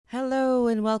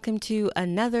and welcome to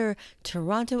another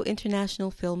Toronto International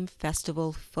Film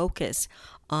Festival focus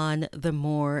on The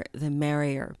More the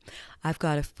Merrier. I've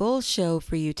got a full show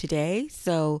for you today,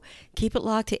 so keep it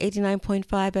locked to 89.5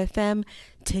 FM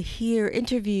to hear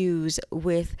interviews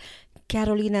with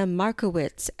Carolina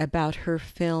Markowicz about her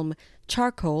film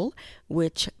Charcoal,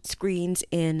 which screens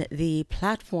in the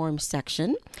platform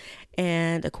section.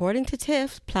 And according to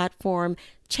TIFF, platform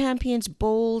champions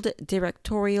bold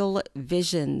directorial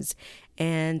visions.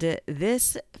 And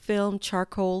this film,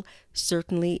 Charcoal,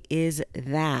 certainly is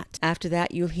that. After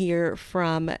that, you'll hear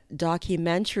from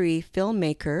documentary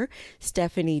filmmaker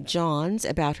Stephanie Johns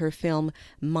about her film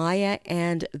Maya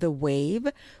and the Wave,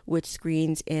 which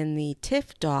screens in the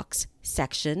TIFF Docs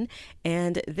section.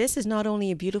 And this is not only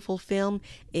a beautiful film,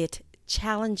 it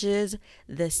challenges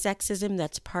the sexism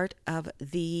that's part of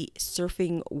the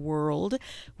surfing world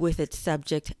with its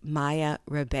subject Maya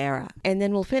Ribeira. And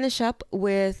then we'll finish up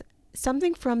with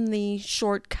something from the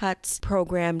Shortcuts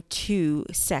Program 2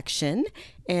 section.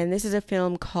 And this is a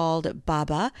film called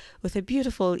Baba with a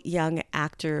beautiful young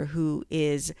actor who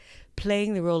is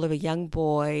playing the role of a young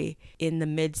boy in the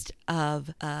midst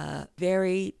of a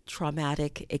very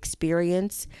traumatic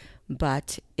experience.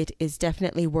 But it is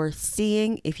definitely worth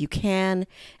seeing if you can.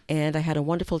 And I had a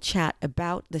wonderful chat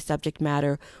about the subject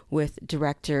matter with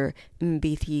director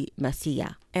Mbithi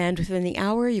Masia. And within the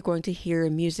hour, you're going to hear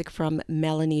music from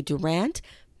Melanie Durant,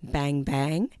 Bang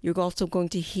Bang. You're also going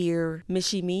to hear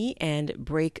Mishimi and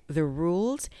Break the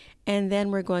Rules. And then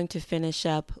we're going to finish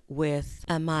up with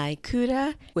Amai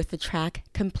Kuda with the track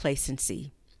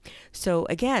Complacency. So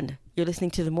again, you're listening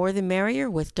to The More the Merrier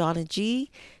with Donna G,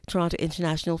 Toronto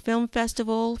International Film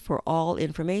Festival. For all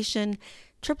information,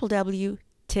 www.tiff.net,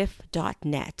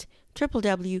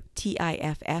 www.tiff.net.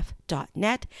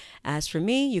 As for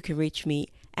me, you can reach me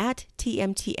at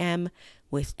TMTM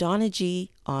with Donna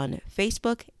G on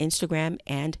Facebook, Instagram,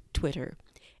 and Twitter.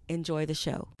 Enjoy the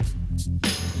show.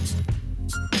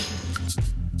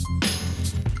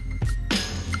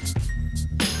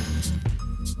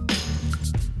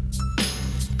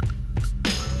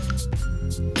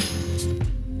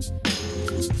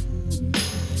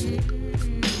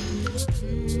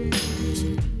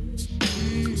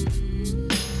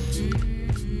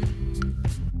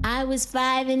 I was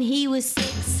 5 and he was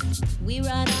 6. We rode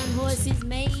on horses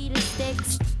made of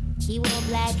sticks. He wore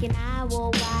black and I wore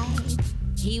white.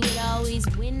 He would always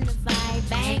win the fight.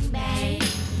 Bang, bang.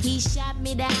 He shot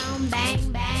me down.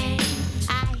 Bang, bang.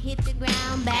 I hit the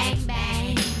ground. Bang,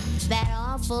 bang. That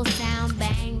awful sound.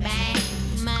 Bang, bang.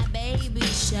 My baby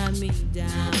shot me down.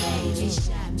 My baby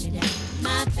shot me down.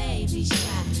 My baby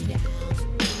shot me down.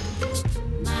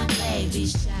 My baby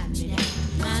shot me down.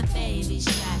 My baby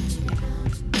shot me down.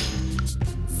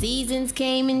 Seasons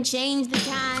came and changed the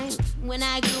time. When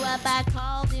I grew up, I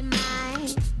called him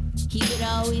mine. He would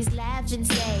always laugh and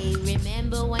say,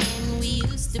 remember when we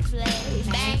used to play?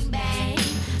 Bang, bang,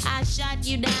 I shot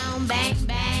you down. Bang,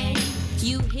 bang,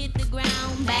 you hit the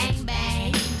ground. Bang,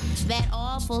 bang, that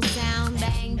awful sound.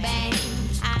 Bang, bang,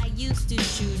 I used to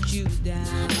shoot you down.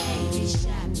 My baby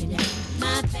shot me down.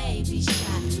 My baby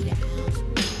shot me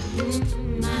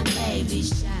down. My baby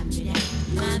shot me down.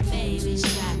 My baby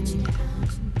shot me down.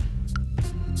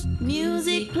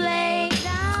 Music played,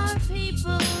 our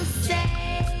people say.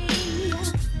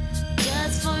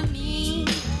 Just for me,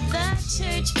 the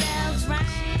church bells rang.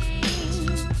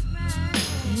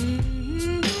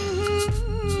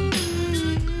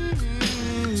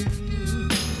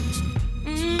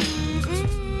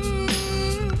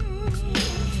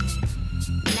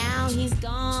 Now he's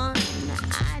gone,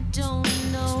 I don't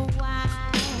know why.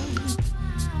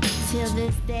 Till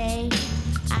this day,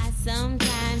 I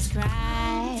sometimes cry.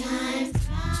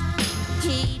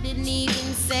 He didn't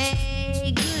even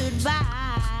say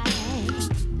goodbye.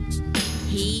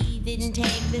 He didn't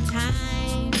take the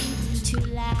time to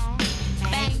lie.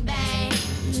 Bang, bang,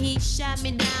 he shot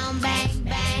me down. Bang,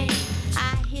 bang,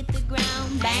 I hit the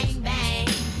ground. Bang, bang,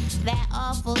 that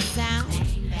awful sound.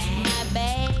 Bang, bang. My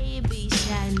baby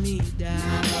shot me down.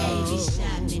 My baby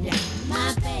shot me down.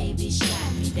 My baby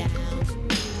shot me down.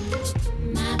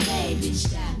 My baby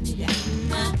shot me down.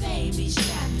 My baby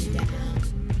shot me down.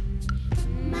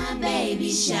 My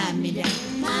baby shot me down.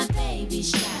 My baby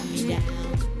shot me down.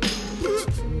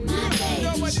 My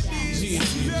baby shot me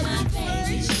down. My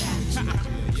baby shot me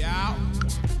down. Yeah.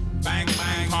 Bang,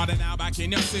 bang, harder now back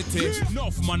in your city.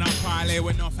 Enough man a parlay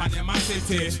with enough of them a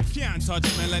city. Can't touch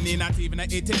Melanie, not even a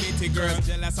itty bitty girl.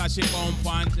 Jealous as she bump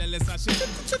and jealous as she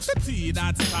see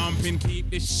that stomping,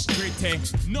 keep this gritty.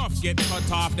 Enough get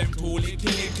cut off them too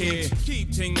licky.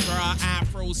 Keep things raw,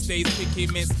 afro stays picky.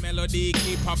 Miss Melody,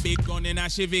 keep a big gun in a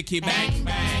shiviki. Bang,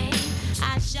 bang.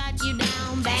 I shot you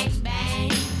down, bang,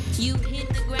 bang. You hit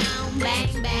the ground,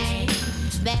 bang, bang.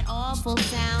 That awful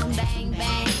sound, bang,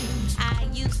 bang. I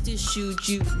used to shoot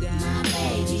you down. My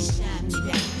baby shot me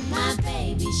down. My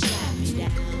baby shot me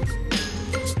down.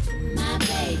 My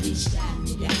baby shot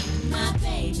me down. My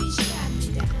baby shot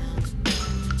me down.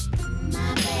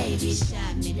 My baby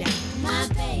shot me down. My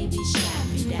baby shot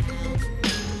me down.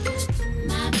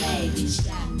 My baby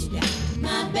shot me down.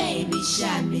 My baby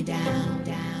shot me down,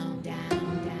 down, down,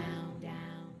 down, down,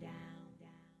 down.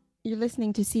 You're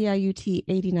listening to CIUT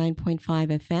 89.5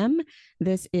 FM.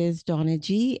 This is Donna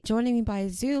G. Joining me by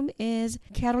Zoom is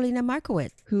Carolina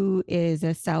Markowicz, who is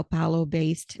a Sao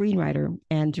Paulo-based screenwriter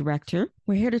and director.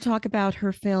 We're here to talk about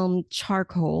her film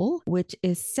Charcoal, which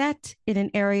is set in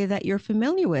an area that you're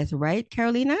familiar with, right,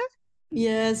 Carolina?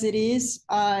 Yes, it is.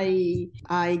 I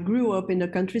grew up in the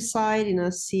countryside in a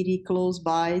city close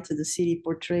by to the city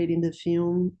portrayed in the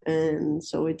film. And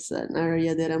so it's an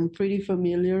area that I'm pretty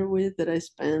familiar with, that I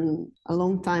spent a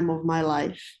long time of my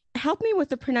life. Help me with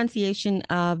the pronunciation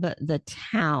of the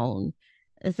town.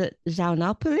 Is it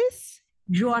Joanópolis?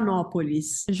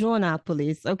 Joanópolis.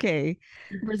 Joanópolis. Okay.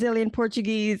 Brazilian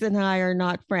Portuguese and I are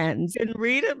not friends. And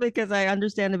read it because I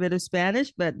understand a bit of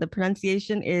Spanish, but the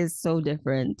pronunciation is so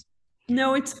different.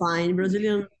 No, it's fine.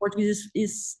 Brazilian Portuguese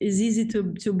is easy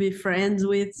to be friends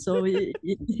with, so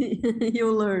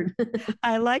you'll learn.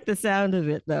 I like the sound of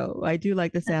it, though. I do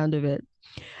like the sound of it.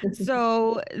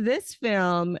 So this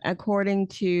film, according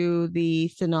to the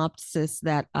synopsis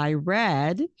that I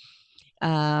read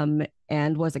and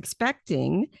was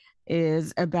expecting,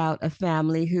 is about a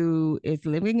family who is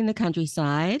living in the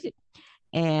countryside,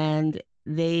 and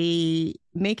they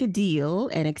make a deal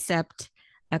and accept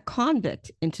a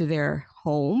convict into their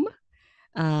home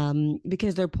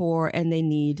because they're poor and they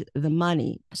need the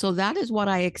money. So that is what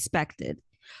I expected.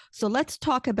 So let's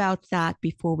talk about that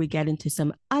before we get into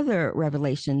some other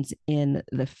revelations in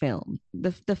the film.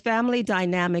 The family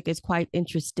dynamic is quite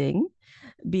interesting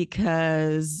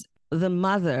because the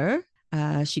mother,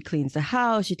 she cleans the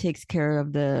house, she takes care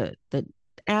of the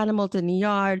animals in the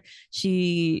yard.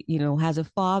 She, has a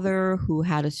father who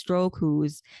had a stroke,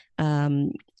 who's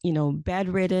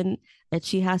bedridden, that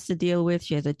she has to deal with.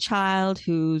 She has a child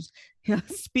who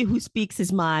speaks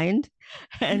his mind,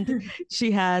 and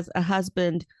she has a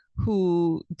husband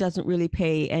who doesn't really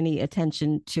pay any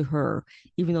attention to her,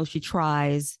 even though she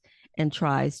tries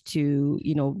to,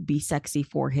 be sexy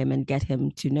for him and get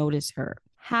him to notice her.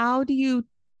 How do you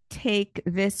take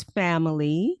this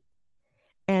family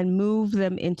and move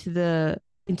them into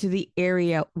the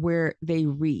area where they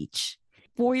reach?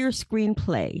 For your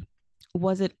screenplay,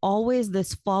 was it always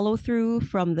this follow through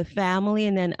from the family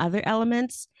and then other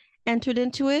elements entered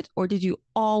into it? Or did you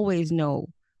always know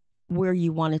where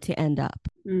you wanted to end up?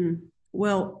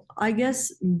 Well, I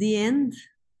guess the end,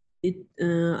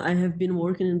 I have been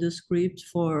working in the script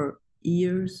for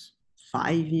years,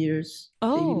 5 years.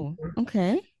 Oh,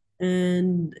 okay.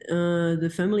 And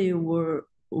the family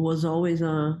was always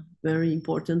a very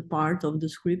important part of the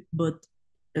script, but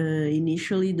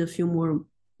initially the film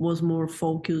was more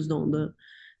focused on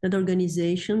that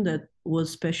organization that was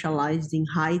specialized in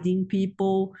hiding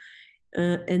people,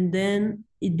 and then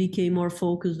it became more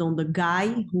focused on the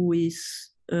guy who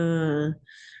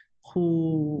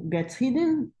gets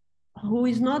hidden, who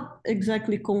is not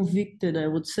exactly convicted. I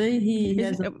would say he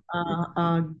has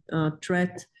a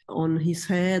threat on his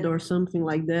head or something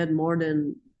like that, more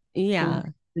than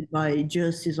by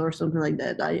justice or something like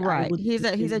that. Right. He's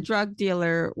a drug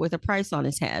dealer with a price on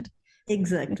his head.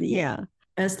 Exactly. Yeah.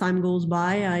 As time goes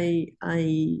by,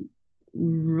 I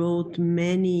wrote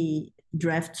many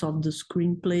drafts of the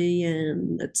screenplay,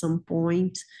 and at some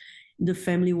point, the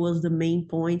family was the main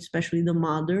point, especially the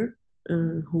mother,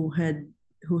 who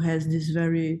has this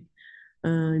very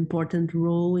important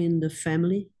role in the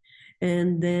family.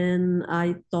 And then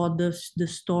I thought the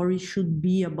story should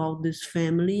be about this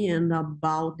family and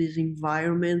about this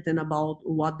environment and about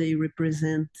what they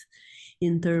represent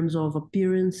in terms of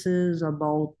appearances,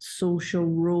 about social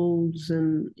roles.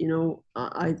 And,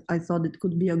 I thought it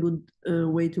could be a good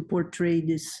way to portray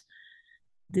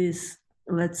this,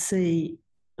 let's say,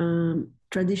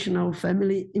 traditional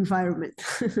family environment.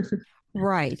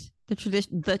 Right.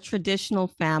 The traditional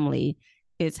family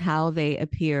is how they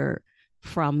appear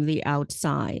from the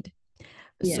outside.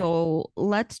 Yeah. So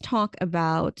let's talk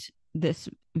about this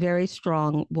very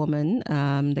strong woman,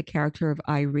 the character of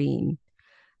Irene.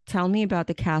 Tell me about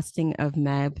the casting of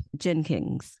Meb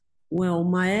Jenkins. Well,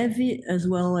 Maevi as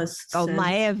well as...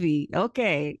 Maevi.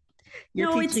 Okay. You're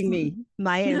No, it's teaching me. no,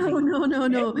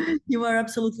 Maezi. no. You are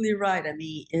absolutely right. I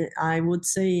mean, I would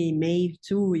say Maeve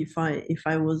too. If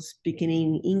I was speaking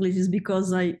in English, is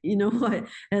because I know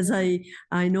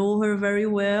her very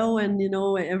well, and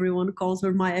everyone calls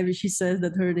her Maeve. She says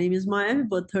that her name is Maeve,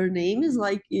 but her name is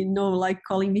like like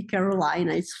calling me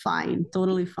Carolina. It's fine,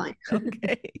 totally fine.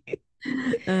 Okay.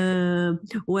 Uh,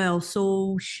 well,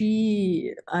 so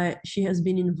she has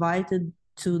been invited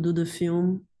to do the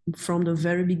film from the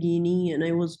very beginning, and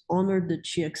I was honored that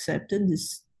she accepted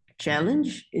this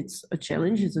challenge. It's a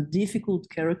challenge. It's a difficult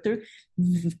character,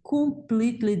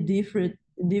 completely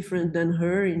different than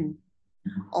her in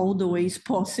all the ways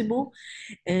possible.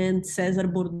 And Cesar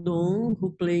Bordon,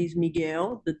 who plays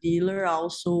Miguel, the dealer,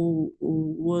 also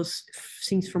was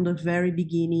since from the very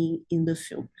beginning in the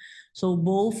film. So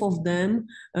both of them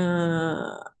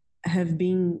have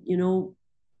been,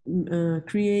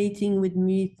 creating with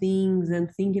me things and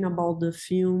thinking about the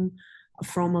film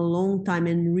from a long time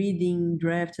and reading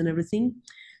drafts and everything.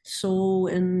 So,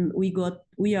 and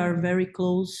we are very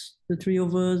close, the three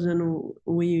of us, and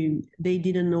they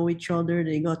didn't know each other.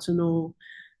 They got to know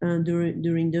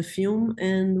during the film.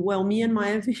 And well, me and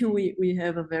Maya, we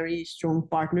have a very strong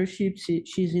partnership.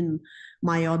 She's in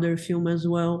my other film as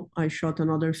well. I shot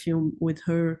another film with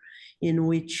her in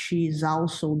which she's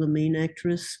also the main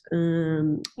actress.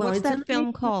 What's that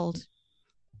film called?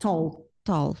 Tall.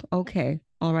 Tall. Okay.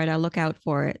 All right. I'll look out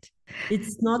for it.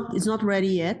 It's not ready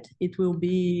yet. It will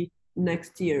be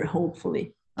next year,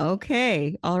 hopefully.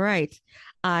 Okay. All right.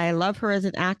 I love her as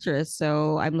an actress,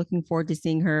 so I'm looking forward to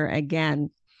seeing her again.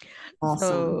 Awesome.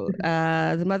 So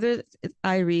the mother is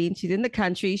Irene. She's in the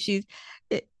country.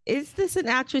 Is this an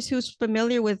actress who's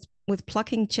familiar with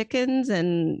plucking chickens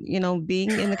and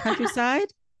being in the countryside?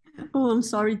 Oh, I'm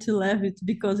sorry to laugh. It's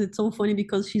because it's so funny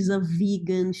because she's a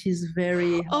vegan. She's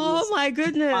very Oh my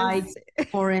goodness. fights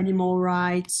for animal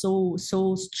rights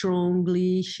so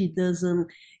strongly. She doesn't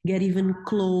get even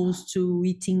close to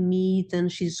eating meat,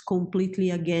 and she's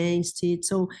completely against it.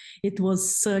 So it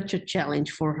was such a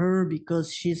challenge for her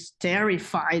because she's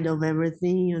terrified of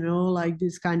everything, like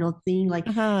this kind of thing, like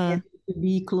Uh-huh. to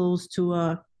be close to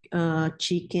a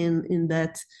chicken in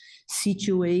that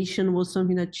situation was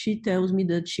something that she tells me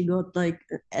that she got like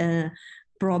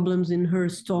problems in her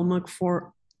stomach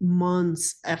for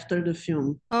months after the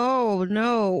film. Oh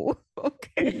no.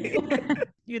 Okay.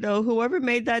 Whoever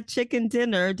made that chicken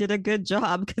dinner did a good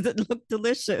job because it looked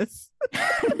delicious.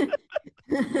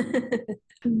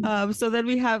 So then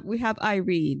we have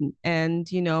Irene, and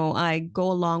I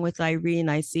go along with Irene.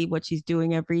 I see what she's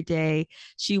doing every day.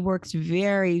 She works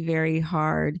very, very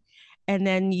hard. And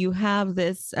then you have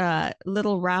this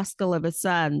little rascal of a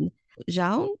son,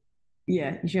 Jean,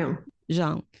 Yeah, Jean.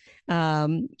 Jean,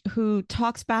 who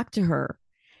talks back to her,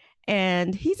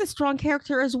 and he's a strong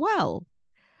character as well.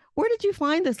 Where did you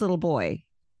find this little boy?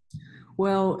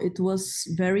 Well, it was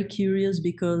very curious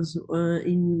because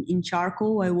in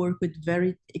charcoal I work with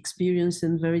very experienced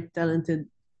and very talented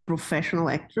professional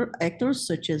actors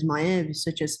such as Maeve,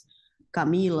 such as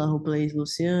Camila, who plays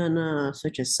Luciana,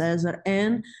 such as Cesar,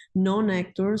 and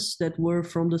non-actors that were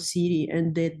from the city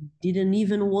and that didn't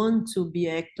even want to be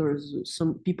actors.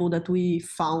 Some people that we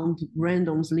found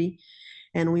randomly,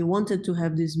 and we wanted to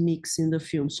have this mix in the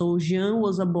film. So Jean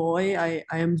was a boy. I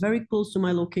am very close to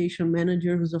my location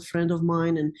manager, who's a friend of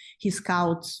mine, and he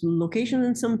scouts location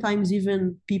and sometimes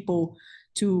even people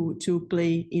to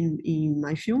play in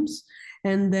my films.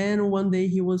 And then one day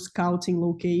he was scouting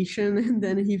location, and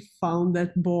then he found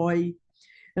that boy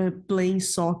playing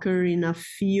soccer in a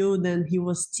field, and he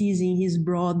was teasing his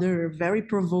brother very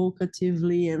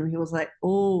provocatively, and he was like,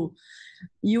 "Oh,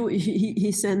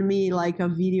 he sent me like a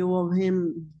video of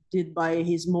him did by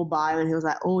his mobile, and he was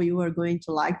like, oh, you are going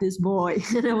to like this boy."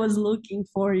 And I was looking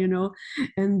for,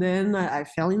 and then I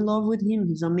fell in love with him.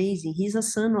 He's amazing. He's a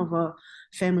son of a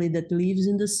family that lives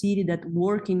in the city, that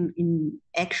work in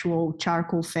actual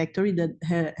charcoal factory,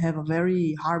 that have a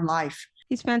very hard life.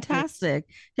 He's fantastic.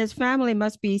 His family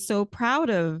must be so proud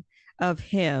of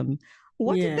him.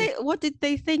 What did Yeah.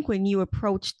 they think when you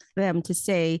approached them to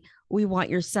say, we want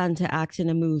your son to act in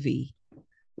a movie?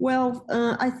 Well,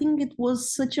 I think it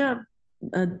was such a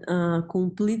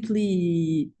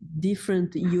completely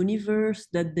different universe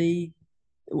that they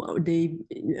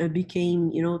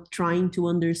became, trying to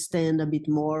understand a bit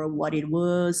more what it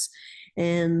was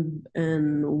and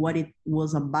what it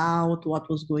was about, what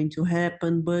was going to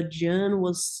happen. But Jan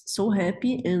was so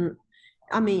happy, and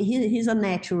I mean, he's a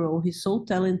natural. He's so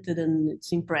talented, and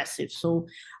it's impressive. So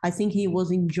I think he was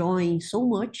enjoying so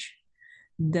much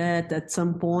that at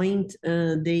some point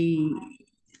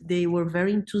they were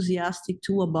very enthusiastic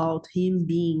too about him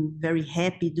being very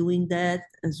happy doing that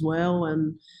as well.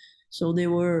 And so they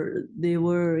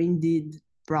were indeed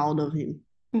proud of him.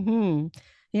 Mm-hmm.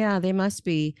 Yeah, they must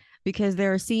be, because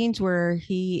there are scenes where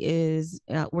he is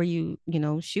where you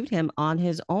know shoot him on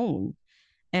his own,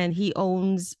 and he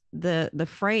owns the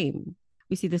frame.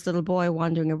 We see this little boy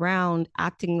wandering around,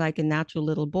 acting like a natural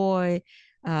little boy,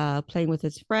 playing with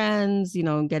his friends, you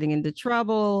know, getting into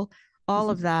trouble, all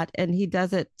of that, and he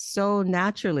does it so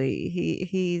naturally.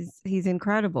 He's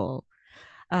incredible.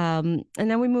 And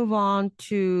then we move on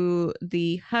to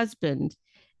the husband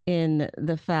in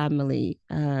the family,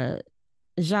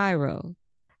 Jairo.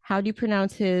 How do you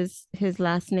pronounce his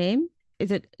last name?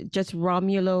 Is it just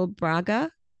Romulo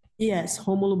Braga? Yes,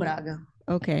 Rômulo Braga.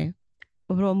 Okay.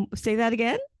 Say that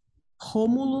again.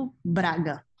 Rômulo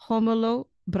Braga. Romulo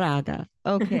Braga.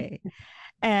 Okay.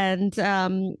 And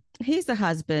he's the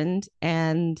husband,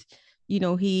 and you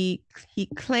know he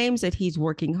claims that he's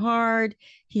working hard.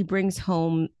 He brings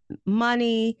home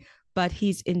money, but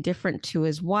he's indifferent to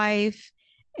his wife.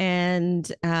 And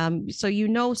so you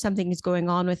know something is going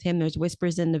on with him. There's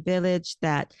whispers in the village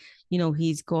that you know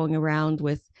he's going around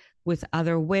with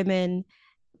other women.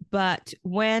 But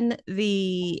when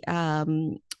the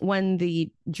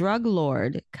drug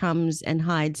lord comes and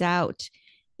hides out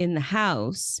in the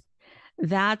house,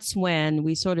 that's when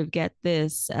we sort of get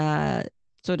this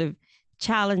sort of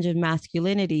challenge of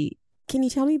masculinity. Can you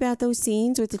tell me about those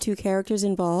scenes with the two characters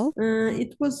involved?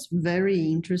 It was very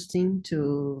interesting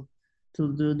to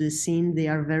do this scene. They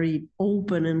are very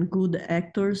open and good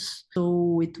actors.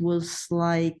 So it was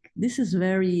like, this is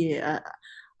very,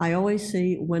 I always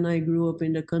say when I grew up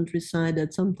in the countryside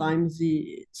that sometimes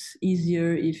it's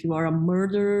easier if you are a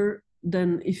murderer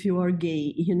than if you are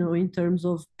gay, you know, in terms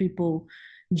of people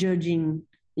judging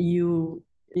you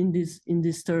in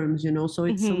these terms, you know. So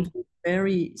it's something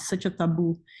very, such a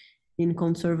taboo in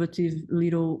conservative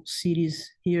little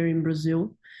cities here in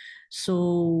Brazil.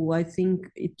 So I think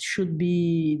it should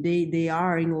be they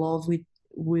are in love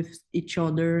with each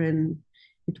other, and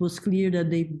it was clear that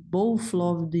they both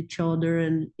loved each other.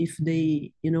 And if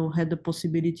they, you know, had the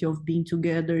possibility of being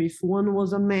together, if one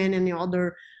was a man and the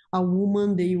other a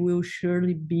woman, they will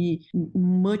surely be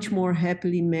much more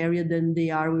happily married than they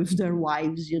are with their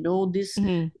wives. You know, this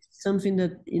something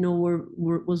that, you know,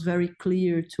 was very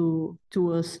clear to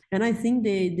us. And I think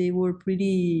they were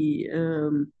pretty.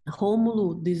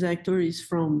 Romulo, this actor, is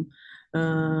from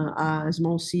a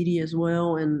small city as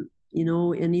well, and you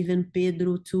know, and even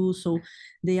Pedro too. So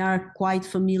they are quite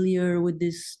familiar with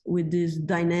this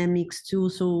dynamics too.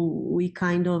 So we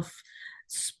kind of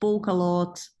spoke a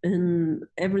lot, and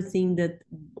everything that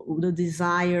the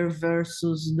desire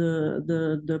versus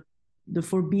the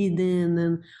forbidden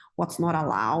and what's not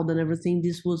allowed and everything.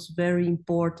 This was very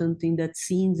important in that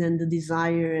scenes, and the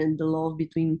desire and the love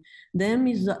between them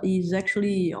is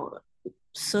actually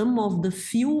some of the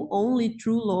few only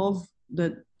true love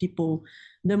that people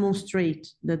demonstrate,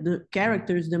 that the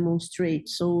characters demonstrate.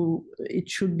 So it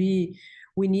should be,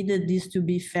 we needed this to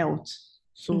be felt.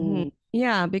 So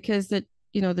yeah, because the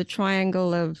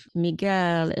triangle of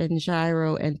Miguel and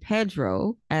Jairo and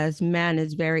Pedro as men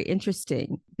is very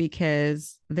interesting,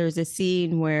 because there's a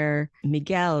scene where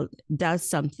Miguel does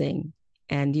something,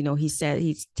 and he said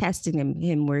he's testing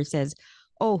him where he says,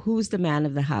 "Oh, who's the man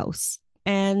of the house?"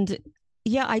 And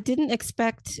yeah, I didn't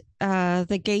expect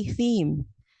the gay theme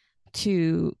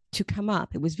to come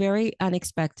up. It was very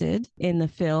unexpected in the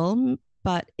film,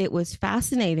 but it was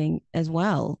fascinating as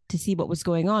well to see what was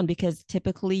going on, because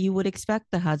typically you would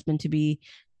expect the husband to be,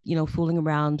 fooling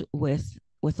around with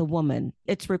a woman.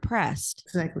 It's repressed.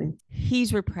 Exactly.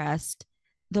 He's repressed.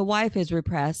 The wife is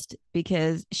repressed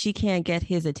because she can't get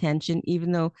his attention,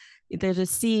 even though there's a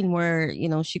scene where,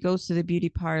 she goes to the beauty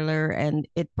parlor, and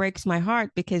it breaks my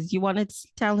heart because you want to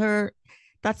tell her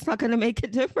that's not going to make a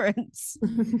difference.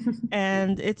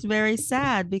 And it's very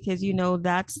sad because,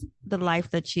 that's the life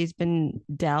that she's been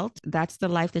dealt. That's the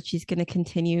life that she's going to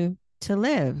continue to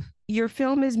live. Your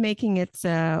film is making its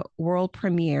world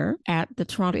premiere at the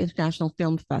Toronto International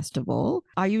Film Festival.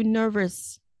 Are you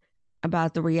nervous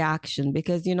about the reaction?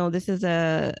 Because, this is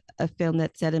a film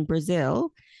that's set in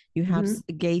Brazil. You have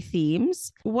gay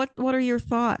themes. What are your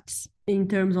thoughts? In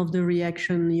terms of the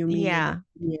reaction, you mean? Yeah.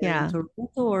 In Toronto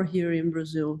or here in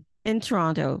Brazil? In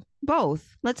Toronto.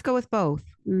 Both. Let's go with both.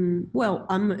 Well,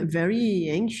 I'm very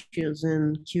anxious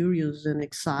and curious and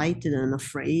excited and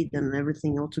afraid and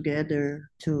everything all together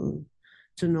to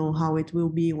know how it will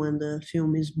be when the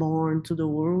film is born to the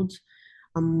world.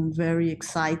 I'm very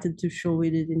excited to show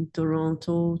it in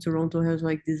Toronto. Toronto has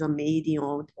like this amazing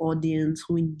audience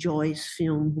who enjoys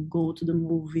film, who go to the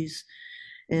movies.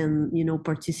 and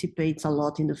participates a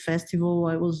lot in the festival.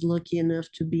 I was lucky enough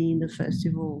to be in the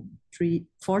festival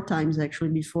 4 times actually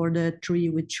before that, 3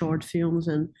 with short films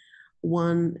and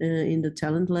 1 in the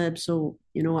talent lab. So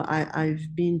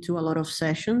I've been to a lot of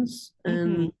sessions,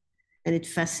 and it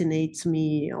fascinates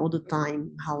me all the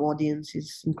time how audience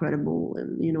is incredible,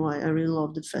 and I really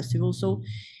love the festival. So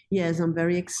yes, I'm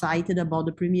very excited about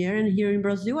the premiere. And here in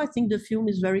Brazil, I think the film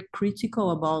is very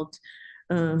critical about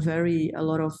a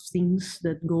lot of things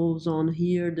that goes on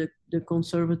here, the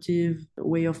conservative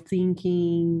way of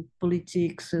thinking,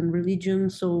 politics and religion.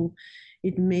 So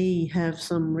it may have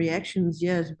some reactions,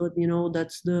 yes, but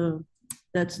that's the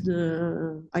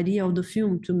idea of the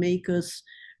film, to make us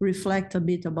reflect a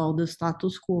bit about the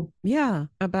status quo. Yeah,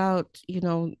 about,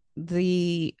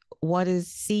 the what is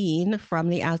seen from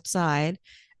the outside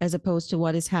as opposed to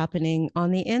what is happening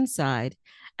on the inside.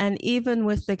 And even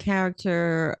with the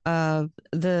character of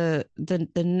the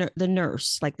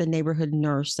nurse, like the neighborhood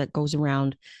nurse that goes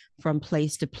around from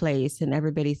place to place, and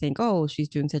everybody think, oh, she's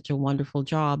doing such a wonderful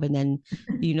job. And then,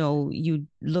 you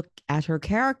look at her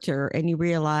character and you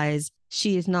realize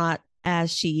she is not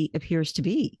as she appears to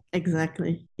be.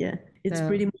 Exactly. Yeah. It's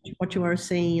pretty much what you are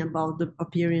saying about the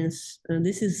appearance. And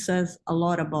this says a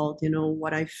lot about,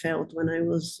 what I felt when I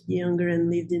was younger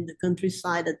and lived in the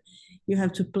countryside, that you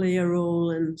have to play a role,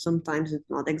 and sometimes it's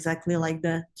not exactly like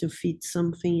that, to fit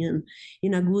something, and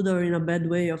in a good or in a bad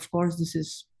way. Of course, this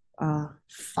is a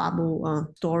fable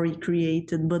story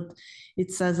created, but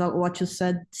it says, what you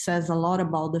said says a lot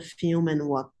about the film and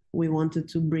what we wanted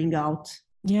to bring out.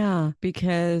 Yeah,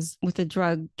 because with the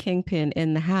drug kingpin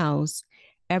in the house,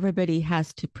 everybody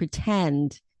has to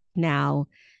pretend now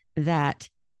that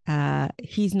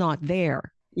he's not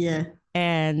there. Yeah.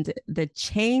 And the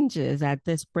changes that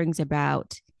this brings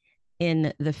about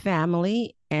in the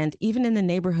family and even in the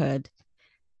neighborhood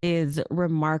is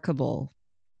remarkable.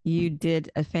 You did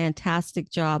a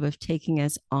fantastic job of taking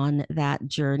us on that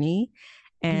journey,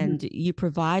 and you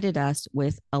provided us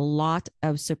with a lot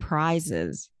of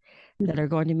surprises that are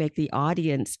going to make the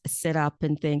audience sit up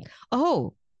and think,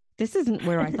 oh, this isn't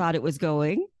where I thought it was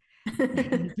going.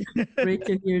 Great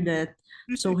to hear that.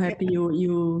 So happy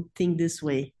you think this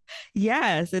way.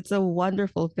 Yes, it's a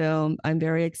wonderful film. I'm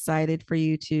very excited for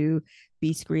you to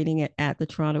be screening it at the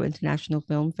Toronto International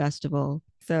Film Festival.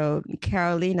 So,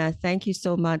 Carolina, thank you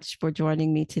so much for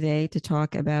joining me today to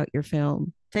talk about your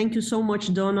film. Thank you so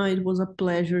much, Donna. It was a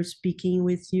pleasure speaking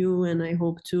with you, and I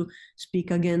hope to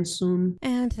speak again soon.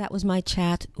 And that was my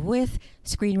chat with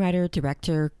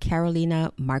screenwriter-director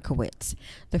Carolina Markowicz.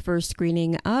 The first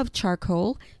screening of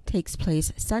Charcoal takes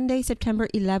place Sunday, September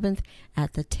 11th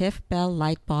at the TIFF Bell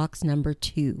Lightbox number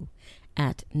 2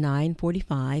 at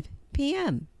 9:45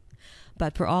 p.m.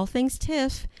 But for all things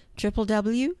TIFF,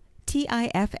 www.tiff.net.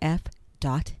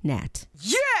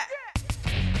 Yeah!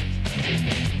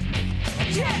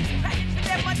 Yeah, I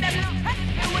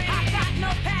got no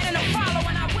pattern to follow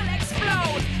and I will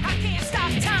explode. I can't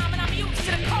stop time and I'm used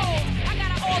to the cold. I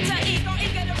got an alter ego,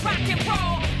 eager to rock and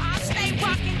roll. I'll stay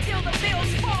rocking till the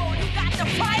bills fold. You got the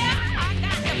fire, I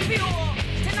got the fuel.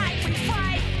 Tonight we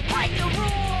fight, break the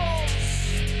rules.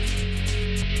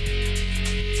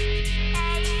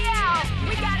 And yo,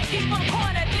 we gotta keep them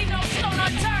cornered, leave no stone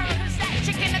unturned. Cause that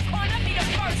chick in the corner be the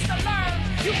first to learn.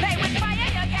 You play with fire,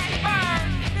 you get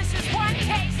burned. One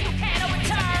case you can't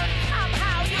overturn. I'm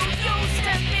how you used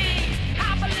to be.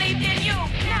 I believed in you,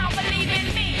 now believe in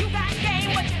me. You got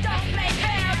game, but you don't play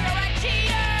fair. You're a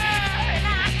cheater, and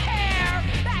I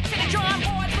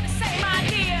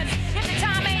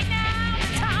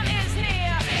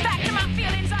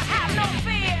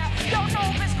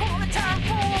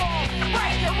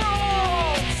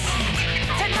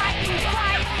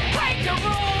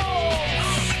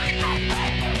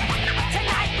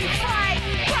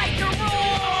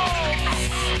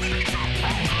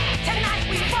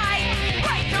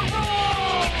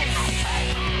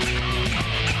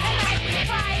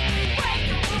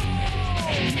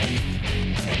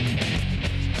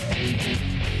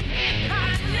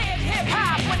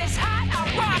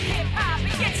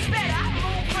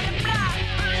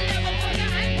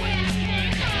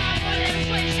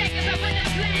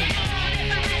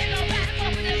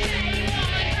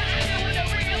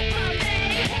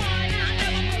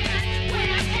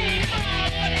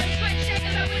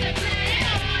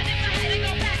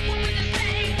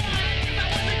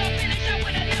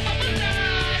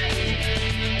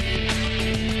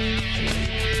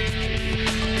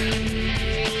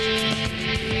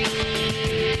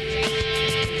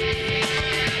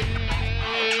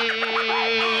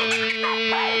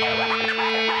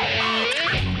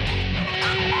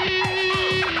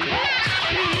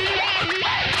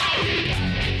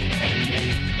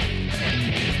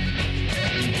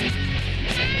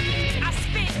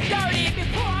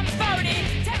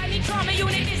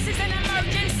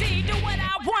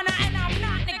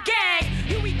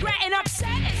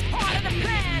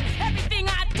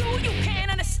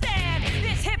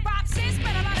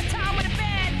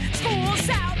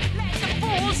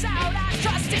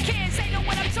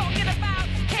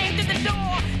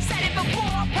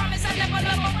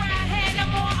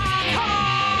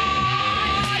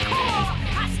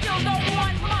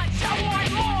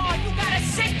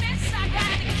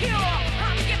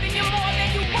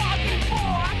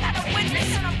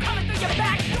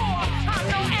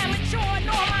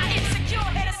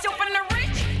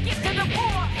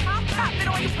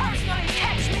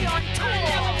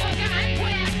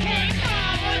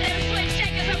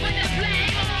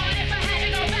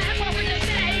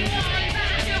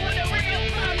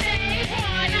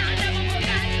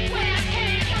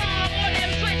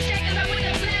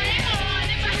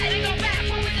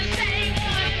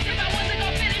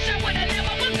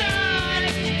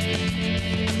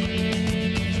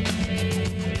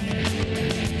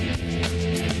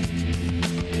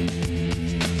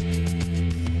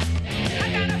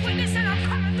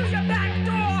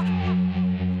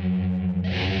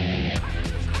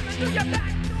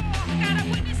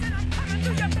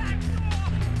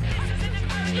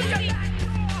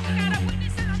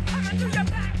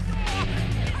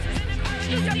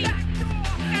your back door.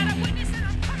 Got a witness and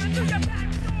I'm coming through your back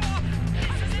door.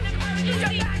 This is an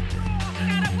emergency.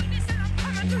 Got a witness and I'm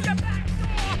coming through your back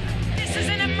door. This is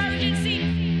an emergency.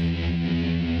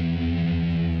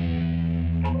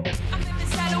 I'm in the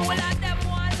saddle with all them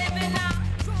one living now.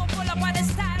 True full up on the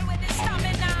style with the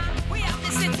stamina. We have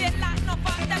the city locked up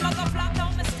on them. I go block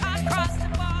down my start cross the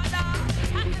border.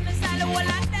 I'm in the saddle with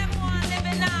all them one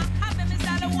living now. I'm in the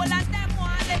saddle with all them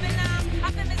one living now.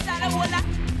 I'm in the saddle with all.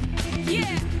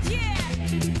 Yeah, yeah.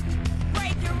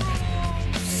 Break your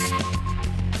rules.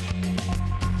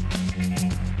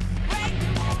 Break the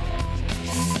rules.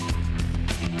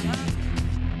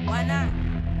 Why not?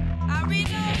 I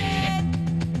reloaded.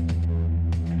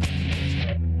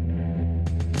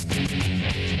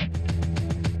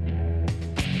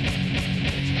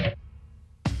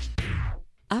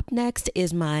 Up next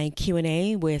is my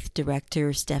Q&A with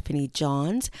director Stephanie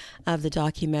Johns of the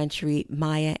documentary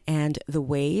Maya and the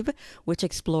Wave, which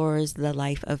explores the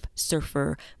life of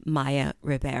surfer Maya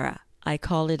Ribeira. I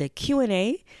call it a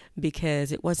Q&A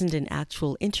because it wasn't an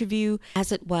actual interview,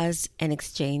 as it was an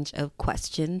exchange of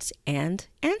questions and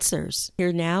answers.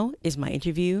 Here now is my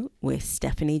interview with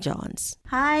Stephanie Johns.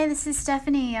 Hi, this is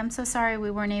Stephanie. I'm so sorry we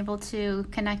weren't able to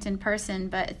connect in person,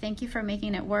 but thank you for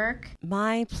making it work.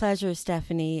 My pleasure,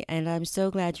 Stephanie, and I'm so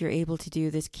glad you're able to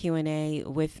do this Q&A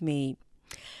with me.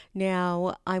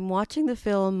 Now, I'm watching the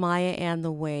film Maya and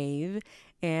the Wave,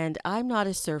 and I'm not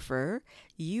a surfer.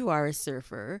 You are a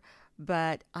surfer.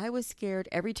 But I was scared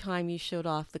every time you showed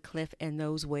off the cliff and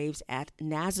those waves at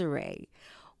Nazaré.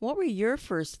 What were your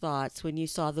first thoughts when you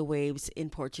saw the waves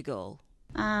in Portugal?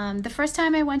 The first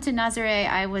time I went to Nazaré,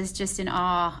 I was just in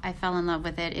awe. I fell in love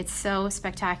with it. It's so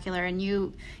spectacular. And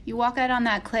you walk out on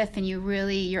that cliff and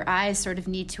your eyes sort of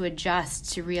need to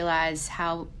adjust to realize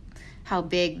how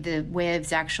big the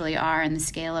waves actually are and the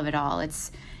scale of it all.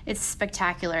 It's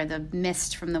spectacular. The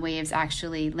mist from the waves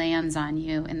actually lands on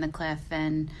you in the cliff,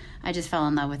 and I just fell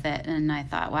in love with it. And I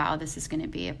thought, wow, this is going to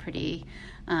be a pretty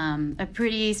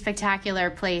spectacular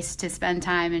place to spend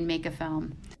time and make a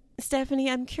film. Stephanie,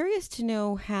 I'm curious to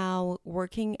know how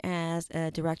working as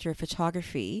a director of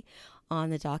photography on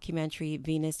the documentary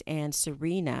Venus and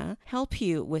Serena help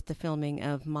you with the filming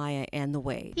of Maya and the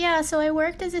Wave? Yeah, so I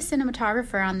worked as a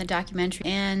cinematographer on the documentary,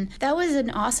 and that was an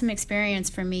awesome experience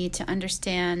for me to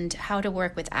understand how to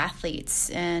work with athletes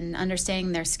and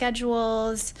understanding their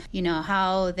schedules,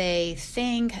 how they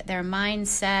think, their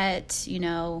mindset,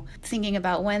 thinking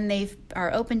about when they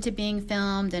are open to being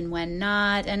filmed and when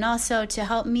not, and also to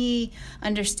help me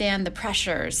understand the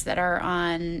pressures that are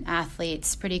on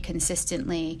athletes pretty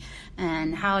consistently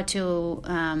and how to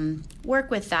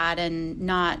work with that and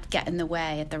not get in the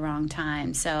way at the wrong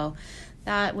time. So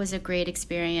that was a great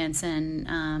experience, and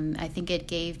I think it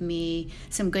gave me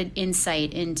some good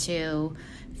insight into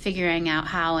figuring out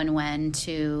how and when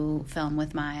to film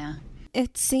with Maya.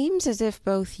 It seems as if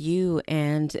both you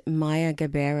and Maya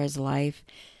Ribeira's life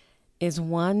is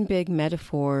one big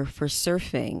metaphor for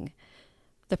surfing.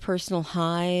 The personal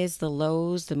highs, the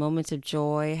lows, the moments of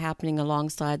joy happening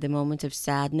alongside the moments of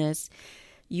sadness.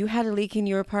 You had a leak in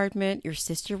your apartment. Your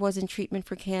sister was in treatment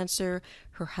for cancer.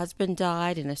 Her husband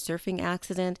died in a surfing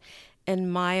accident.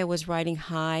 And Maya was riding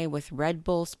high with Red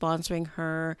Bull sponsoring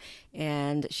her.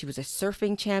 And she was a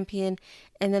surfing champion.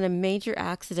 And then a major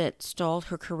accident stalled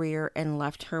her career and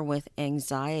left her with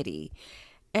anxiety.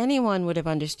 Anyone would have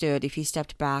understood if you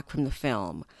stepped back from the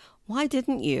film. Why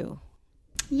didn't you?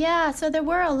 Yeah, so there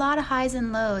were a lot of highs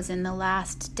and lows in the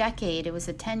last decade. It was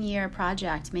a 10-year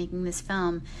project making this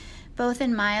film, both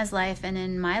in Maya's life and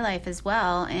in my life as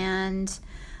well. And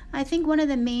I think one of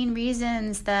the main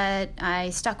reasons that I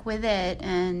stuck with it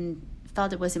and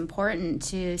felt it was important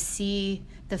to see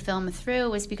the film through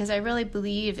was because I really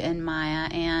believe in Maya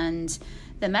and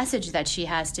the message that she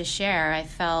has to share. I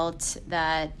felt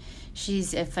that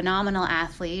she's a phenomenal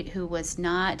athlete who was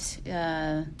not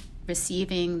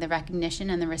receiving the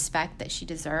recognition and the respect that she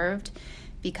deserved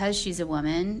because she's a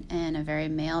woman in a very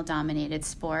male-dominated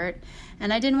sport.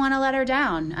 And I didn't want to let her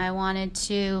down. I wanted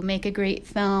to make a great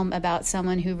film about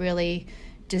someone who really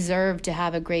deserved to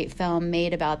have a great film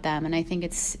made about them. And I think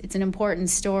it's an important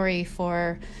story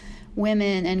for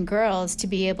women and girls to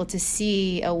be able to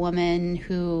see a woman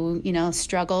who,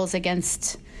 struggles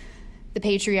against the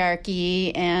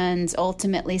patriarchy and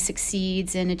ultimately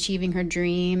succeeds in achieving her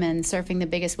dream and surfing the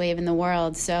biggest wave in the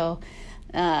world. So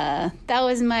that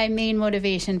was my main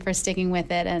motivation for sticking with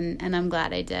it, and I'm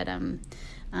glad I did.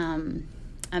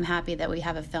 I'm happy that we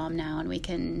have a film now and we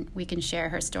can share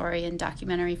her story in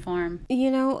documentary form.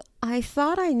 I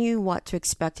thought I knew what to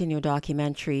expect in your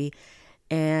documentary,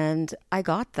 And I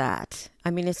got that.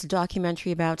 I mean, it's a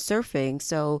documentary about surfing,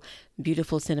 so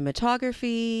beautiful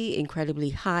cinematography,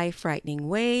 incredibly high, frightening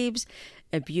waves,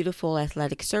 a beautiful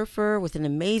athletic surfer with an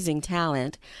amazing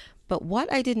talent. But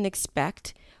what I didn't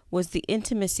expect was the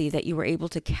intimacy that you were able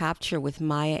to capture with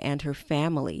Maya and her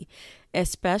family,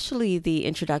 especially the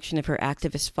introduction of her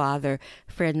activist father,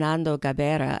 Fernando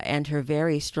Gabeira, and her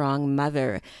very strong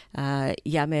mother,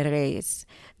 Yamerez.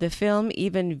 The film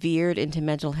even veered into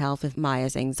mental health with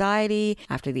Maya's anxiety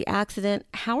after the accident.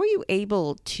 How were you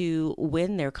able to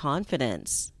win their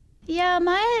confidence? Yeah,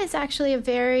 Maya is actually a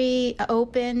very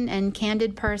open and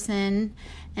candid person,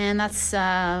 and that's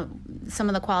some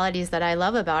of the qualities that I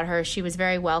love about her. She was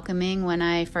very welcoming when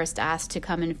I first asked to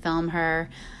come and film her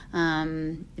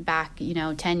back,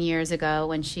 10 years ago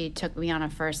when she took me on a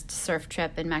first surf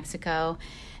trip in Mexico.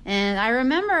 And I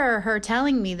remember her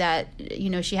telling me that,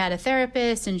 she had a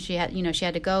therapist and she had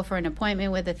to go for an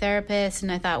appointment with a therapist.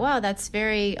 And I thought, wow, that's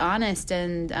very honest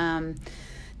and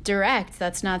direct.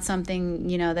 That's not something,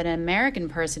 that an American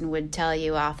person would tell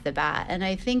you off the bat. And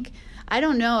I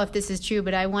don't know if this is true,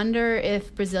 but I wonder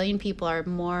if Brazilian people are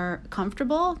more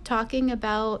comfortable talking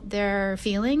about their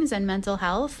feelings and mental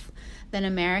health than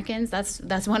Americans.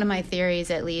 That's one of my theories,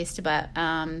 at least. But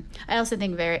I also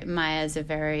think Maya is a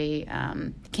very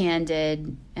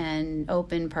candid and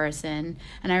open person.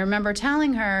 And I remember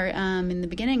telling her in the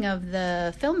beginning of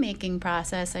the filmmaking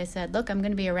process, I said, "Look, I'm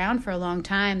going to be around for a long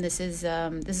time. This is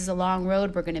a long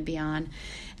road we're going to be on."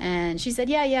 And she said,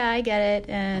 "Yeah, I get it."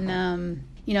 And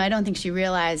I don't think she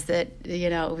realized that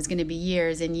it was going to be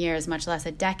years and years, much less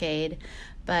a decade.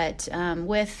 But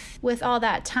with all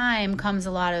that time comes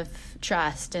a lot of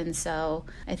trust, and so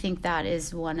I think that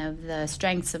is one of the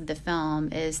strengths of the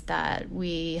film, is that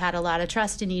we had a lot of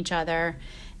trust in each other,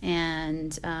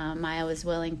 and Maya was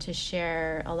willing to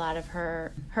share a lot of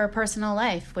her personal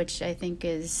life, which I think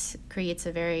creates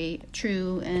a very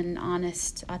true and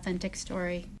honest, authentic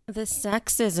story. The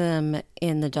sexism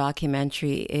in the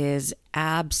documentary is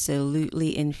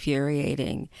absolutely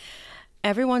infuriating.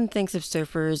 Everyone thinks of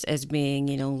surfers as being,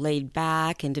 laid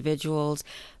back individuals,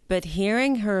 but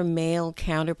hearing her male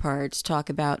counterparts talk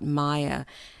about Maya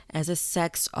as a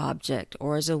sex object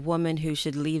or as a woman who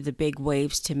should leave the big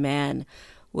waves to men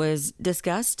was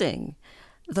disgusting.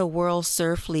 The World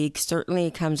Surf League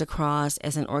certainly comes across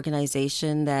as an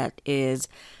organization that is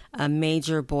a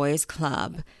major boys'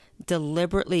 club,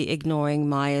 deliberately ignoring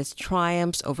Maya's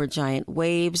triumphs over giant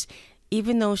waves,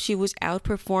 even though she was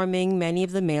outperforming many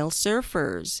of the male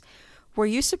surfers. Were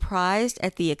you surprised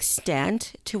at the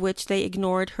extent to which they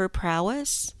ignored her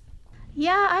prowess?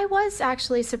 Yeah, I was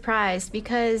actually surprised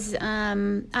because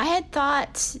I had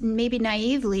thought, maybe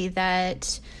naively,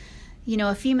 that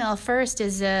a female first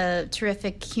is a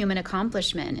terrific human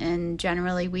accomplishment, and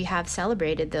generally we have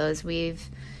celebrated those. We've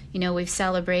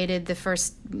celebrated the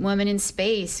first woman in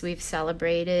space. We've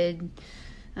celebrated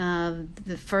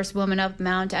the first woman up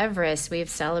Mount Everest. We've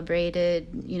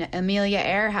celebrated, Amelia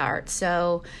Earhart.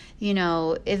 So,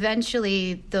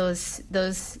 eventually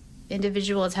those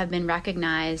individuals have been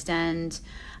recognized. And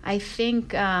I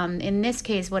think in this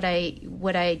case, what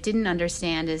I didn't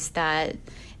understand is that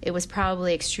it was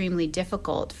probably extremely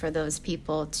difficult for those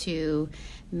people to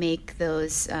make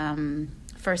those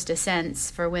first ascents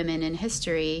for women in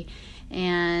history.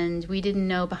 And we didn't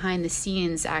know behind the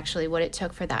scenes actually what it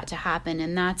took for that to happen.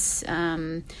 And that's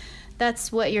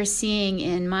what you're seeing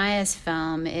in Maya's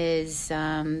film, is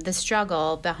the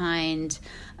struggle behind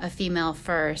a female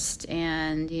first.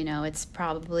 And, it's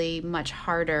probably much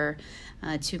harder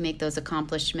to make those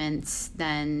accomplishments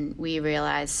than we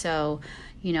realize. So,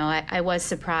 I was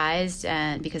surprised,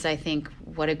 because I think,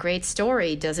 what a great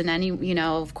story. Doesn't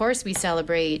of course we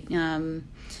celebrate,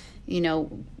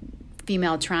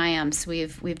 female triumphs.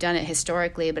 We've done it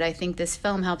historically, but I think this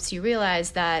film helps you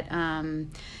realize that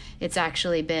it's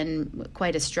actually been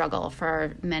quite a struggle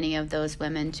for many of those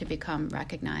women to become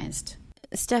recognized.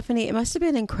 Stephanie, it must have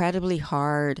been incredibly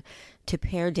hard to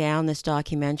pare down this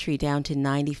documentary down to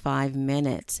 95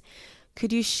 minutes.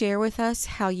 Could you share with us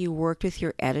how you worked with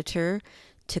your editor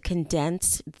to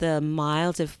condense the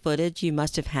miles of footage you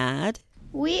must have had?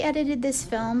 We edited this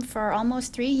film for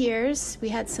almost 3 years. We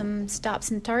had some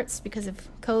stops and starts because of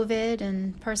COVID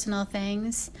and personal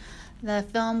things. The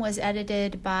film was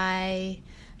edited by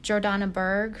Jordana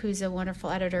Berg, who's a wonderful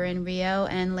editor in Rio,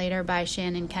 and later by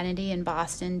Shannon Kennedy in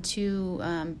Boston, two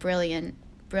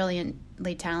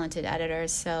brilliantly talented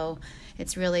editors. So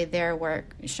it's really their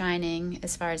work shining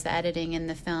as far as the editing in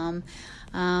the film.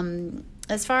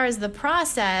 As far as the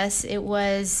process, it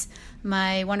was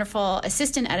my wonderful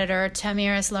assistant editor,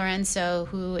 Tamiris Lorenzo,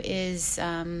 who is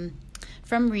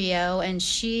from Rio, and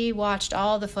she watched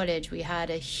all the footage. We had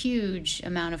a huge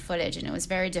amount of footage, and it was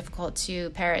very difficult to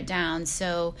pare it down.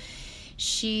 So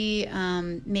she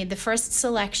made the first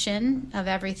selection of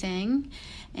everything,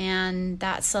 and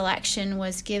that selection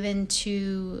was given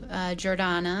to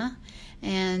Jordana.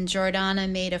 And Jordana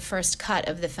made a first cut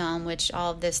of the film, which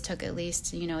all of this took at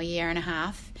least, a year and a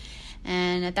half.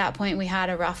 And at that point, we had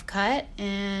a rough cut,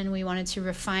 and we wanted to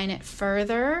refine it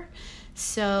further.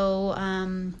 So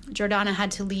Jordana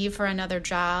had to leave for another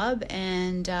job,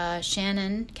 and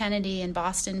Shannon Kennedy in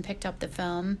Boston picked up the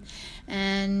film.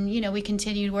 And, we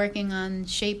continued working on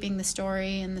shaping the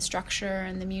story and the structure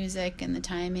and the music and the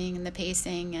timing and the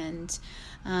pacing. And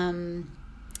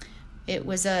it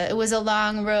was a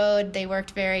long road. They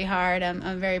worked very hard.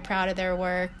 I'm very proud of their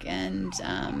work, and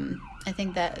I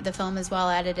think that the film is well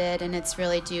edited, and it's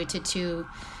really due to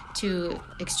two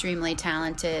extremely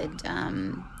talented,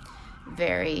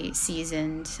 very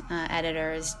seasoned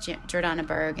editors, Jordana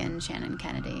Berg and Shannon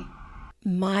Kennedy.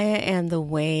 Maya and the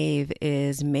Wave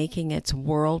is making its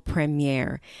world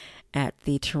premiere at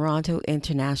the Toronto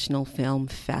International Film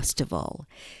Festival.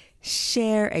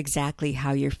 Share exactly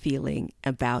how you're feeling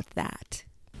about that.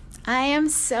 I am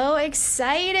so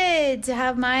excited to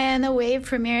have Maya and the Wave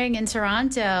premiering in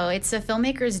Toronto. It's a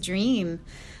filmmaker's dream.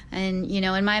 And,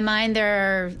 in my mind,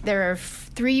 there are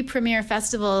 3 premiere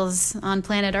festivals on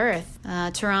planet Earth,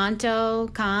 Toronto,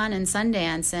 Cannes, and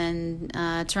Sundance. And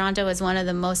Toronto is one of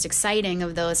the most exciting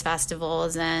of those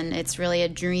festivals, and it's really a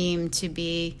dream to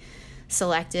be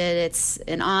selected. It's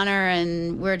an honor,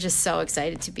 and we're just so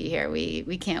excited to be here.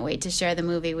 We can't wait to share the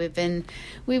movie. We've been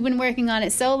working on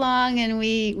it so long, and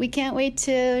we can't wait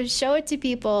to show it to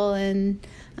people and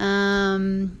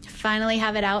finally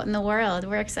have it out in the world.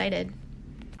 We're excited.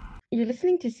 You're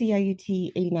listening to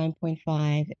CIUT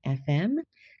 89.5 FM.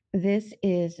 This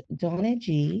is Donna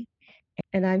G,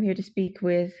 and I'm here to speak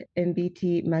with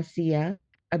Mbithi Masia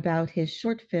about his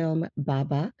short film,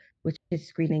 Baba, which is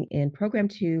screening in Program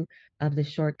 2 of the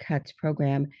Shortcuts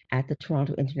program at the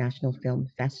Toronto International Film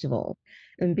Festival.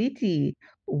 Mbithi,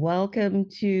 welcome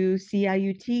to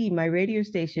CIUT, my radio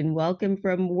station. Welcome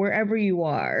from wherever you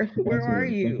are. Where are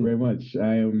you? Thank you very much.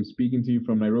 I am speaking to you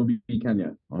from Nairobi,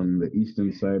 Kenya, on the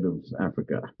eastern side of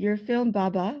Africa. Your film,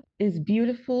 Baba, is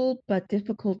beautiful but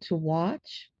difficult to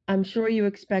watch. I'm sure you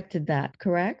expected that,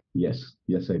 correct? Yes,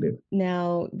 I did.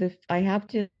 Now, I have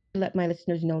to let my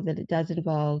listeners know that it does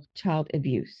involve child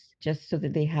abuse, just so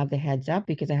that they have the heads up,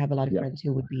 because I have a lot of friends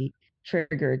who would be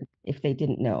triggered if they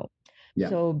didn't know. Yeah.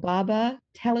 So, Baba,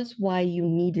 tell us why you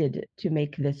needed to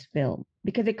make this film,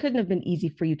 because it couldn't have been easy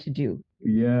for you to do.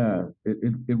 Yeah,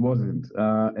 it wasn't.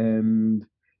 And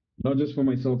not just for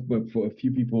myself, but for a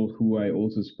few people who I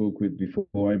also spoke with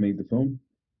before I made the film,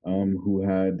 who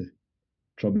had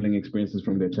troubling experiences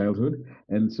from their childhood.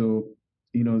 And so,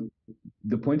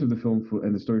 the point of the film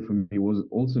and the story for me was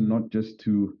also not just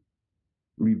to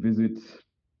revisit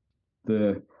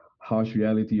the harsh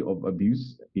reality of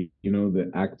abuse,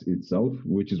 the act itself,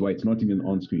 which is why it's not even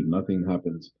on screen. Nothing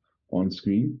happens on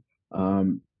screen.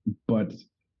 But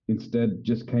instead,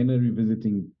 just kind of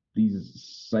revisiting these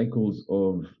cycles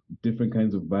of different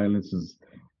kinds of violences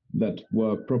that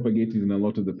were propagated in a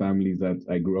lot of the families that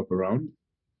I grew up around.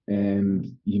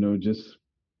 And, just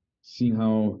seeing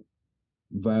how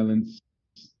violence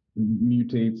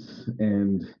mutates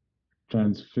and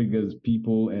transfigures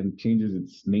people and changes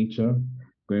its nature,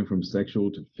 going from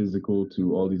sexual to physical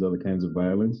to all these other kinds of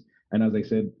violence. And as I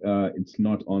said, it's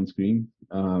not on screen,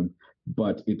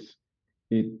 but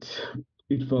it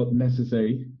felt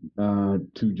necessary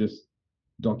to just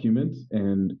document.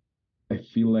 And I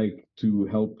feel like to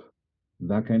help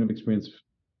that kind of experience,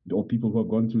 or people who have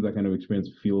gone through that kind of experience,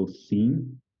 feel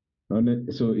seen.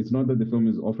 So it's not that the film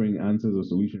is offering answers or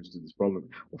solutions to this problem.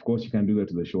 Of course, you can do that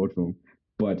to the short film,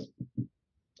 but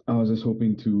I was just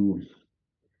hoping to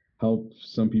help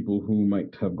some people who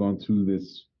might have gone through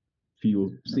this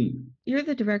feel seen. You're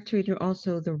the director and you're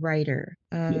also the writer.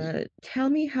 Yes. Tell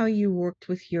me how you worked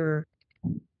with your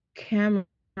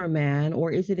cameraman,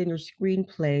 or is it in your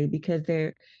screenplay? Because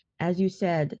as you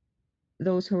said,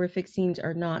 those horrific scenes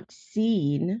are not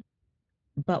seen,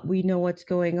 but we know what's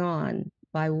going on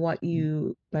by what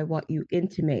you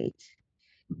intimate.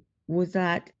 Was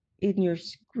that in your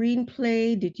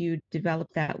screenplay? Did you develop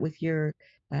that with your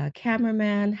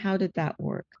cameraman? How did that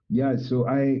work? Yeah, so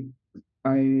I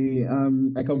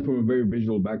come from a very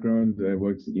visual background. I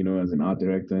worked, as an art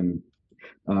director, and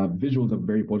visuals are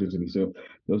very important to me. So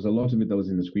there was a lot of it that was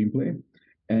in the screenplay,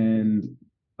 and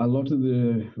a lot of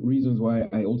the reasons why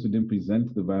I also didn't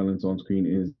present the violence on screen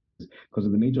is because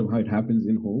of the nature of how it happens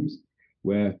in homes,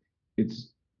 where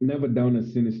it's never down a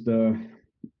sinister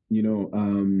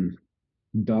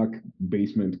dark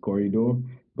basement corridor,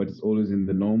 but it's always in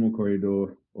the normal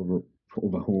corridor of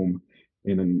a home,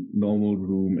 in a normal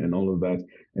room, and all of that.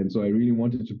 And so I really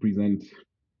wanted to present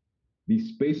these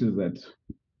spaces that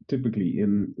typically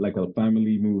in like a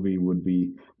family movie would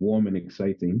be warm and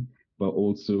exciting, but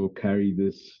also carry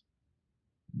this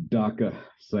darker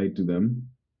side to them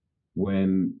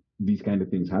when these kind of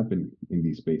things happen in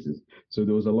these spaces. So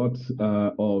there was a lot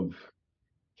of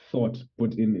thought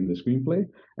put in the screenplay,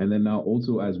 and then now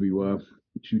also as we were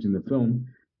shooting the film,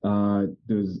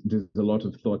 there's a lot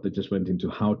of thought that just went into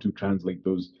how to translate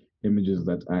those images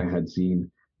that I had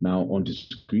seen now onto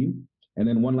screen. And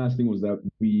then one last thing was that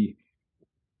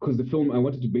because the film, I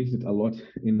wanted to base it a lot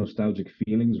in nostalgic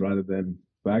feelings rather than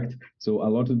fact. So a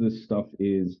lot of this stuff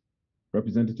is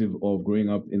representative of growing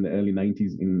up in the early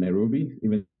 90s in Nairobi,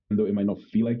 even though it might not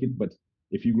feel like it. But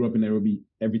if you grew up in Nairobi,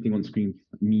 everything on screen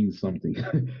means something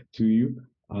to you.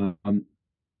 And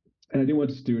I didn't want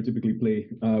to stereotypically play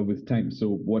with time. So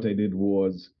what I did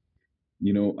was,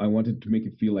 I wanted to make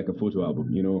it feel like a photo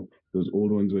album, those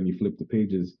old ones when you flip the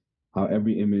pages, how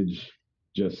every image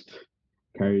just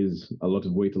carries a lot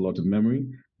of weight, a lot of memory,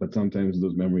 but sometimes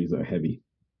those memories are heavy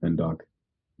and dark.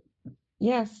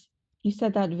 Yes, you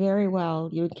said that very well.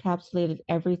 You encapsulated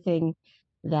everything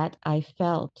that I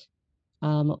felt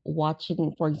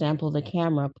watching, for example, the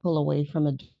camera pull away from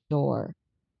a door,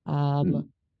 Mm.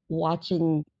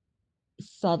 watching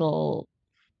subtle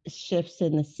shifts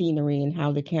in the scenery and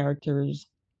how the characters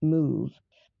move.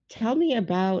 Tell me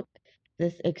about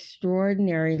this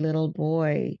extraordinary little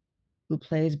boy who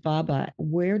plays Baba.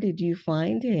 Where did you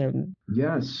find him?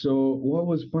 Yeah, so what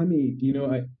was funny,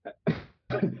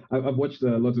 I've watched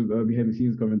a lot of behind the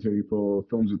scenes commentary for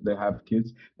films that have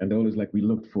kids, and they always like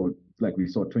we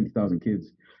saw 20,000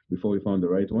 kids before we found the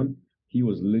right one. He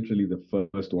was literally the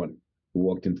first one who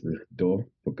walked into the door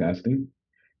for casting.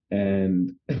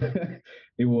 And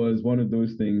it was one of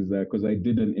those things that because I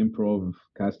did an improv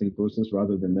casting process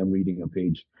rather than them reading a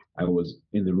page, I was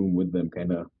in the room with them,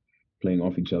 kind of playing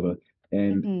off each other.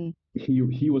 And Mhm.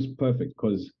 he was perfect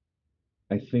because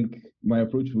I think my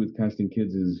approach with casting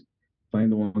kids is find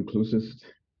the one closest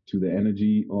to the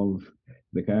energy of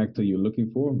the character you're looking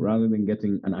for, rather than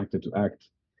getting an actor to act.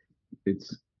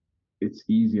 It's it's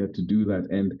easier to do that.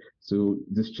 And so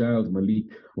this child, Malik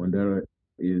Wandera,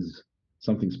 is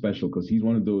something special because he's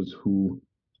one of those who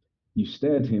you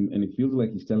stare at him and it feels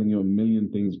like he's telling you a million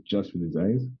things just with his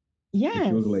eyes. It Yes.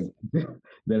 feels like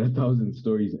there are 1,000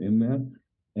 stories in there.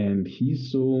 And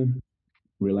he's so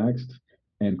relaxed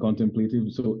and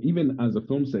contemplative. So even as the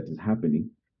film set is happening,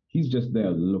 he's just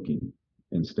there looking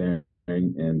and staring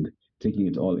and taking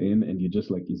it all in. And you're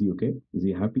just like, is he okay? Is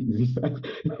he happy? Is he sad?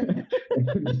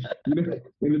 And,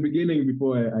 in the beginning,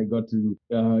 before I got to,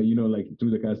 like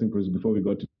through the casting process, before we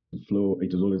got to flow,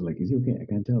 it was always like, is he okay? I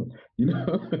can't tell,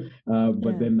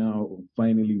 But Yeah. then now,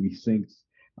 finally, we synced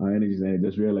our energies, and I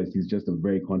just realized he's just a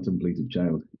very contemplative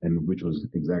child, and which was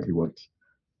exactly what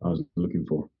I was looking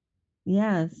for.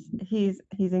 Yes, he's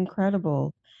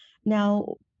incredible.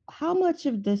 Now, how much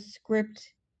of the script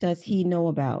does he know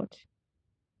about?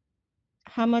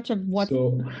 How much of what's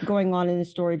So, going on in the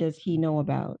story does he know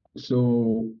about?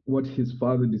 so what his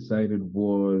father decided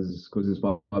was, because his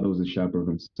father was a chaperone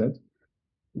from Sept,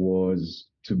 was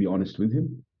to be honest with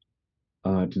him,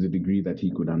 to the degree that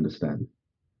he could understand.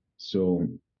 So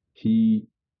he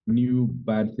knew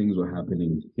bad things were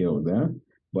happening here or there,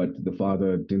 but the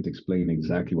father didn't explain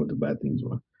exactly what the bad things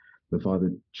were. The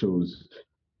father chose,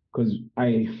 because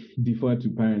I defer to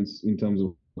parents in terms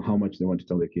of how much they want to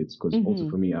tell their kids. Because also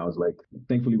for me, I was like,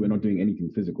 thankfully, we're not doing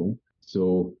anything physical.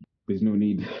 So there's no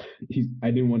need.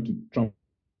 I didn't want to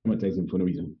traumatize him for no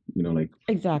reason, like for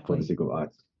the Exactly. sake of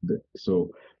art.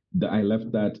 So I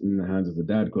left that in the hands of the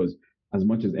dad because as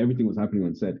much as everything was happening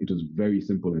on set, it was very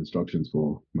simple instructions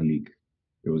for Malik.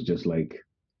 It was just like,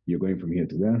 you're going from here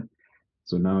to there.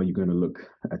 So now you're going to look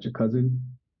at your cousin.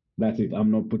 That's it.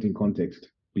 I'm not putting context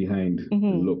behind the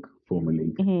look for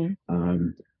Malik.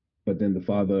 But then the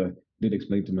father did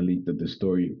explain to Malik that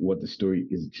what the story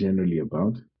is generally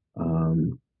about,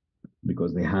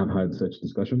 because they have had such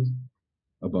discussions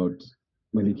about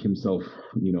Malik himself,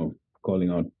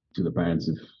 calling out to the parents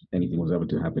if anything was ever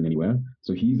to happen anywhere.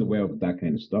 So he's aware of that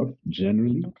kind of stuff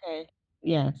generally. Okay.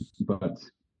 Yes. But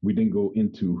we didn't go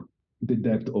into the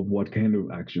depth of what kind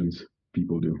of actions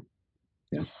people do.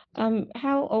 Yeah.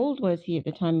 How old was he at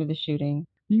the time of the shooting?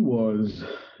 He was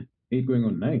 8 going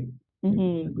on 9, I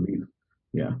believe.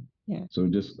 Yeah. Yeah. So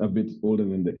just a bit older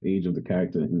than the age of the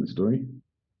character in the story.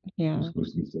 Yeah. He was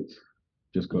supposed to be 6.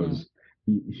 Just because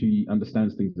he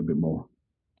understands things a bit more.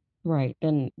 right,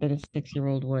 than a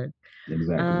 6-year-old would.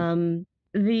 Exactly.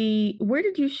 Where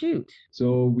did you shoot?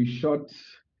 So we shot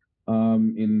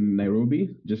in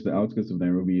Nairobi, just the outskirts of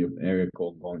Nairobi, an area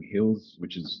called Ngong Hills,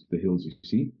 which is the hills you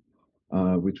see,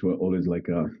 which were always like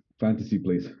a fantasy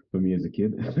place for me as a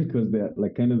kid because they're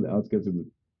like kind of the outskirts of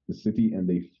the city and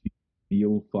they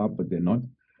feel far, but they're not.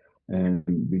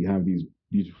 And we have these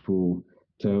beautiful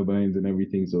turbines and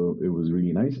everything, so it was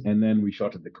really nice. And then we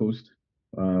shot at the coast,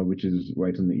 which is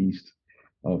right on the east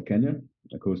of Kenya,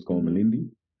 a coast called Malindi,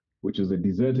 which is a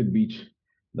deserted beach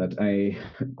that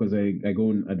because I go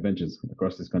on adventures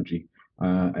across this country,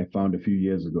 I found a few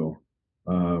years ago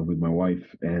with my wife,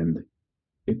 and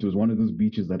it was one of those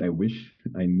beaches that I wish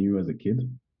I knew as a kid.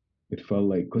 It felt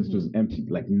like because it was empty,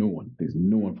 like there's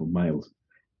no one for miles,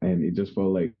 and it just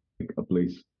felt like a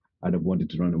place I'd have wanted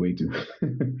to run away to as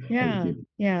a Yeah, kid.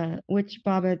 yeah, which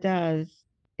Baba does.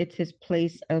 It's his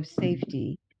place of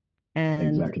safety, and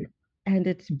Exactly.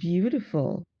 it's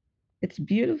beautiful. It's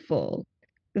beautiful.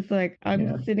 It's like I'm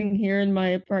Yeah. sitting here in my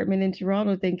apartment in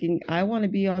Toronto thinking I want to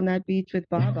be on that beach with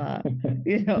Baba.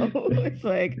 It's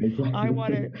like I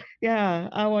want to, Exactly. yeah,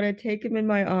 I want to take him in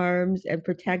my arms and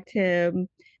protect him,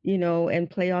 and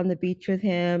play on the beach with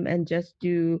him and just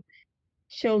do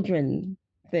children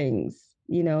things,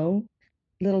 little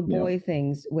Yeah. boy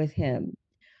things with him.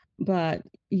 But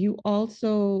you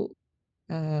also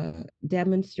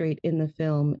demonstrate in the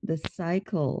film the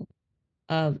cycle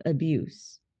of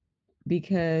abuse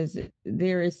because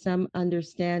there is some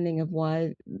understanding of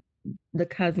why the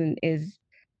cousin is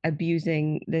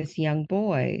abusing this young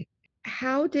boy.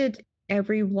 How did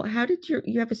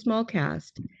you have a small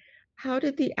cast? How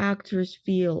did the actors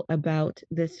feel about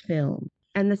this film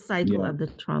and the cycle Yeah. of the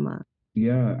trauma?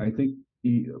 Yeah. I think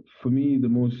for me,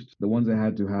 the ones I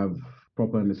had to have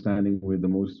proper understanding with the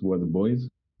most were the boys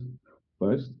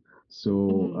first.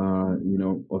 So,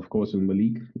 Mhm. of course, with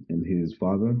Malik and his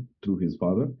father, through his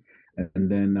father. And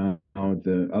then now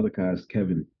the other cast,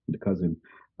 Kevin, the cousin,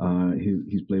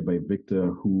 he's played by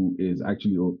Victor, who is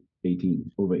actually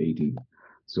 18, over 18.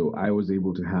 So I was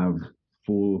able to have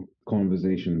full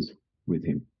conversations with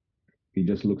him. He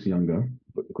just looks younger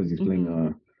because he's playing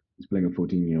a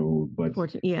 14-year-old, but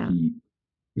 14, yeah. he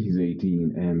he's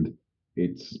 18, and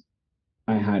it's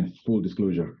I had full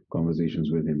disclosure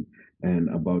conversations with him and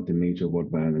about the nature of what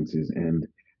violence is. And,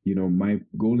 my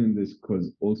goal in this,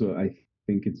 because also I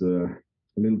think it's a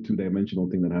little two-dimensional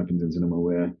thing that happens in cinema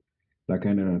where that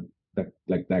kind of,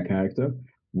 that character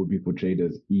would be portrayed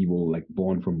as evil, like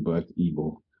born from birth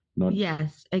evil, not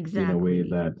Yes, in a way exactly.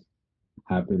 that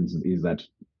happens is that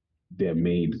they're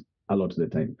made a lot of the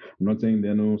time. I'm not saying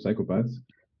there are no psychopaths,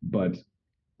 but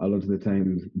a lot of the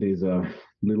time there's a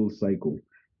little cycle.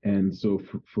 And so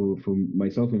for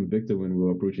myself and Victor, when we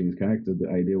were approaching his character, the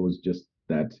idea was just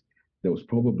that there was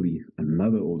probably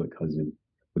another older cousin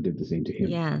who did the same to him,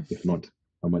 if Yes. not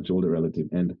a much older relative.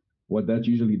 And what that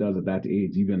usually does at that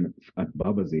age, even at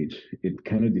Baba's age, it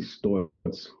kind of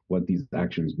distorts what these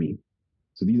actions mean.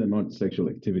 So these are not sexual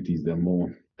activities; they're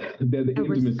more they're the A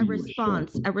intimacy you were shown.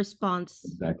 response, a response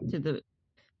Exactly. to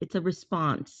it's a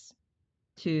response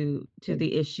to Ex-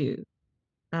 the issue.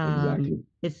 Exactly.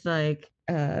 It's like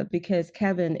because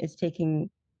Kevin is taking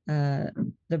uh,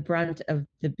 the brunt of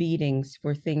the beatings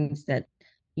for things that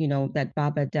that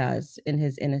Baba does in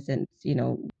his innocence.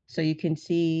 So you can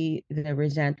see the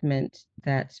resentment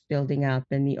that's building up,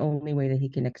 and the only way that he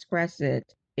can express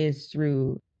it is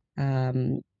through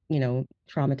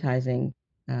traumatizing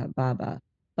Baba.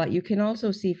 But you can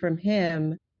also see from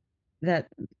him that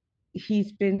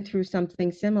he's been through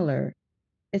something similar.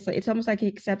 It's almost like he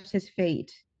accepts his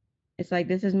fate. It's like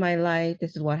this is my life,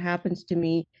 this is what happens to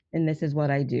me, and this is what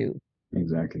I do.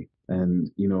 Exactly. And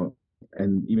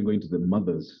and even going to the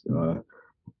mothers,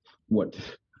 what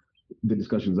the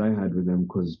discussions I had with them,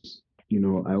 because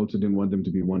I also didn't want them to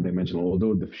be one dimensional.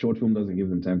 Although the short film doesn't give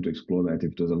them time to explore that.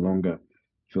 If it was a longer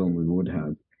film, we would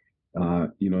have.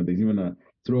 There's even a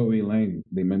throwaway line.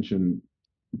 They mention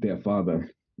their father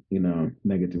in a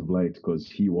negative light because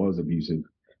he was abusive,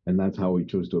 and that's how we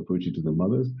chose to approach it to the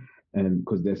mothers, and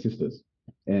because they're sisters.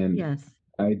 And Yes.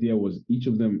 idea was each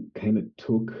of them kind of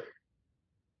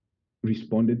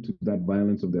responded to that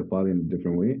violence of their father in a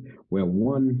different way, where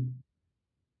one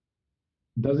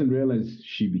doesn't realize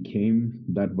she became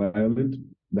that violent.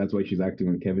 That's why she's acting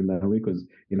on Kevin that way, because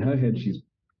in her head, Mm-hmm. she's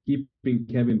keeping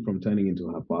Kevin from turning into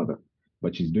her father,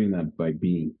 but she's doing that by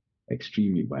being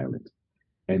extremely violent.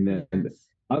 And then the Yes.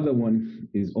 other one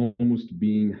is almost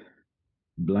being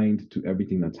blind to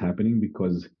everything that's happening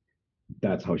because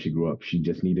that's how she grew up. She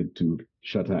just needed to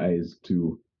shut her eyes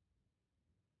to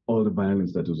all the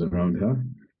violence that was around her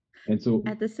And so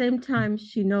at the same time,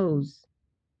 she knows.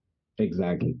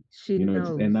 exactly, She and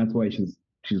knows. that's why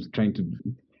she's trying to.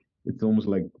 It's almost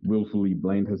like willfully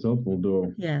blind herself,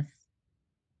 although Yes.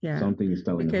 Yeah. something is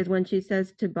telling her. Because when she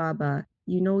says to Baba,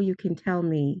 you know, you can tell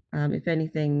me if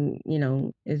anything,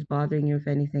 is bothering you, if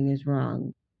anything is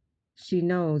wrong. She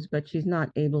knows, but she's not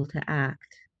able to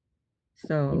act.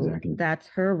 So Exactly. that's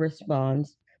her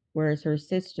response, whereas her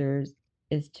sister's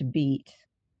is to beat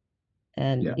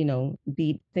and, Yeah.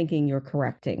 beat thinking you're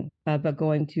correcting, but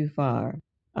going too far.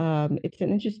 It's an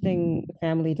interesting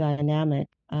family dynamic.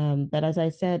 But as I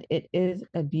said, it is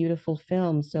a beautiful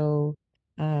film. So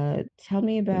tell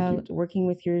me Thank you. about working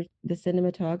with the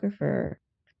cinematographer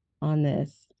on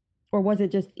this. Or was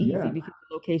it just easy Yeah. because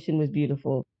the location was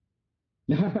beautiful?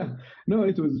 No,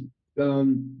 it was.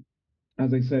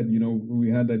 As I said, we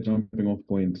had that jumping off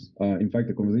point. In fact,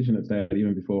 the conversation had started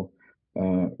even before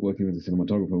working with the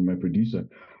cinematographer, my producer.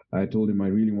 I told him I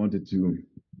really wanted to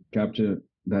capture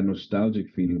that nostalgic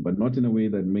feeling, but not in a way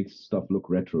that makes stuff look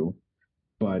retro.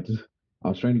 But I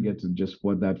was trying to get to just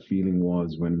what that feeling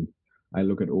was when I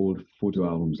look at old photo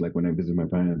albums, like when I visit my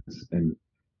parents, and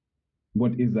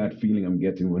what is that feeling I'm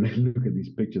getting when I look at these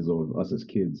pictures of us as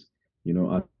kids,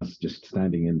 us just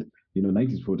standing, and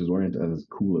 90s photos weren't as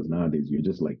cool as nowadays. You're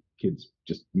just like kids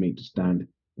just made to stand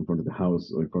in front of the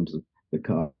house or in front of the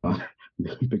car.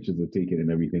 The pictures are taken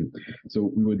and everything.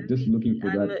 So we were just looking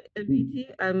for that. BT,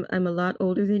 I'm a lot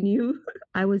older than you.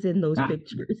 I was in those Ah,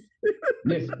 pictures.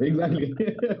 yes, exactly.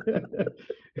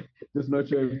 Just not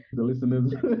sure if the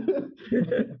listeners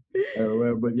are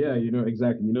aware, but yeah,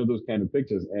 exactly, those kind of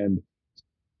pictures. And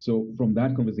so from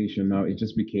that conversation, now it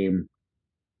just became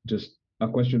just a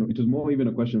question. It was more even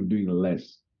a question of doing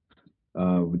less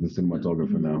with the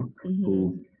cinematographer now,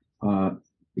 who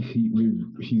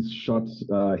he's shot.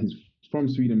 He's from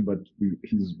Sweden, but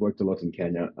he's worked a lot in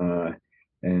Kenya,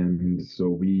 and so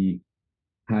we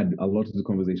had a lot of the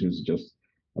conversations just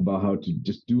about how to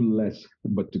just do less,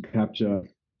 but to capture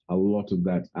a lot of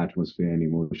that atmosphere and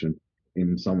emotion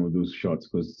in some of those shots.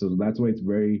 Because so that's why it's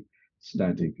very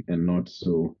static and not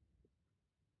so,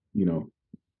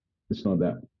 it's not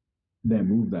that they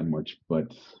move that much.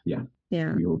 But yeah,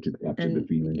 Yeah. we hope to capture the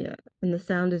feeling. Yeah. And the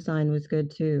sound design was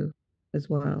good too, as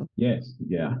well. Yes,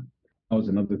 yeah. That was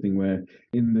another thing where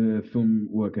in the film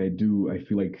work I do, I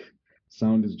feel like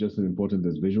sound is just as important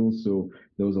as visual. So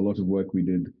there was a lot of work we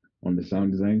did on the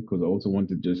sound design because I also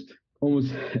wanted just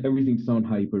almost everything to sound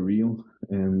hyper real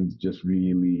and just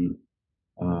really,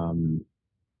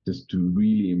 just to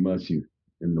really immerse you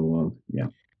in the world. Yeah.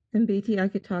 And BT, I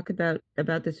could talk about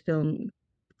this film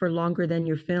for longer than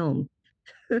your film.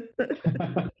 Thank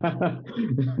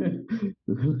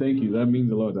you. That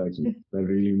means a lot, actually. That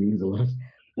really means a lot.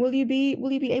 Will you be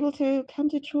able to come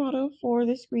to Toronto for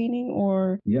the screening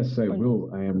or? Yes, I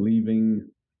will. I am leaving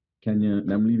Kenya.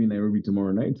 I'm leaving Nairobi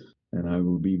tomorrow night, and I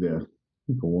will be there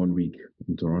for 1 week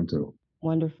in Toronto.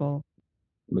 Wonderful.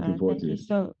 Looking forward to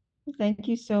it. Thank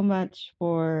you so much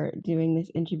for doing this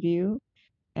interview,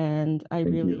 and I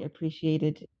Thank really you.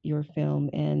 appreciated your film,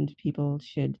 and people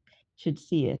should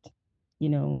see it, Thank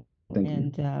you.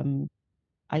 and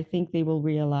I think they will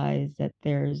realize that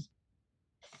there's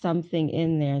something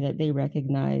in there that they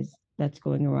recognize that's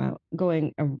going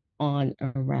on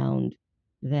around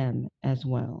them as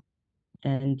well.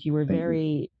 And Thank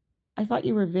you. I thought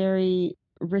you were very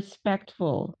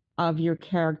respectful of your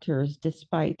characters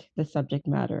despite the subject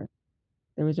matter.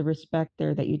 There was a respect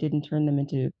there that you didn't turn them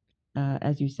into,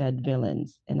 as you said,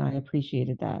 villains. And I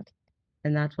appreciated that.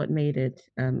 And that's what made it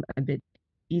a bit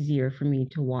easier for me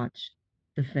to watch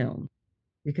the film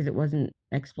because it wasn't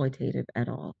exploitative at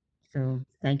all. So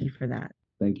thank you for that.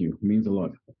 Thank you. It means a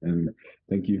lot. And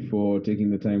thank you for taking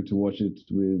the time to watch it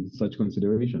with such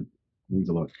consideration. It means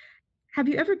a lot. Have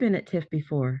you ever been at TIFF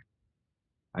before?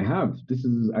 I have. This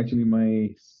is actually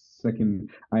my second.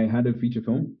 I had a feature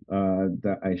film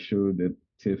that I showed at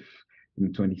TIFF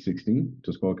in 2016. It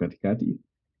was called Kati Kati.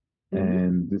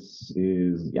 And this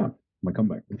is, yeah, my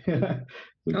comeback.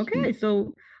 Okay,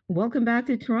 so welcome back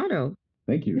to Toronto.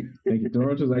 Thank you. Thank you.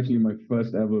 Toronto is actually my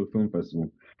first ever film festival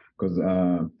because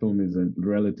film is a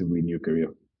relatively new career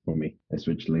for me. I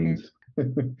switched lanes.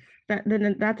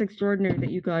 That's extraordinary that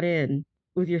you got in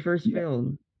with your first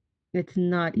film. It's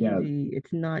not easy.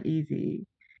 It's not easy.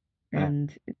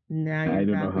 And now I you're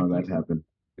don't know back how with that happened.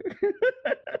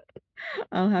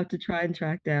 I'll have to try and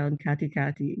track down Kati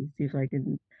Kati, see if I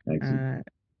can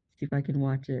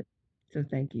watch it. So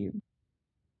thank you.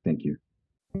 Thank you.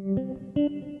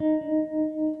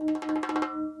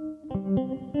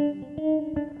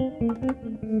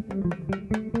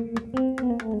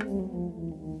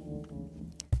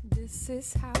 This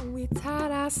is how we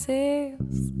taught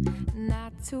ourselves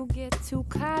not to get too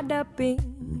caught up in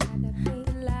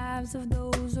the lives of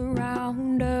those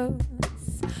around us.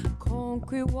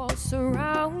 Concrete walls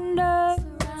surround us.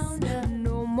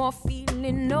 No more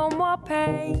feeling, no more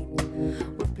pain.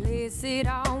 Replace it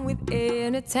all with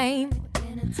entertainment.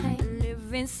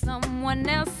 Living someone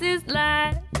else's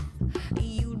life.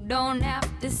 You don't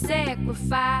have to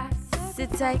sacrifice.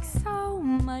 It takes so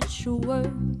much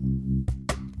work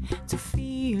to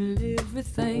feel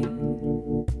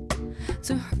everything,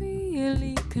 to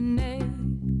really connect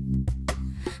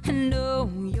and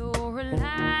know you're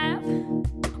alive.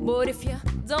 But if you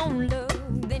don't look,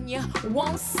 then you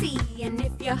won't see. And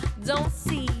if you don't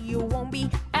see, you won't be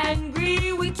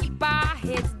angry. We keep our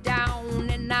heads down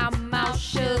and our mouths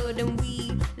shut, and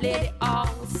we let it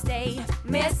all stay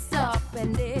messed up.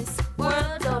 And this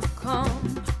world of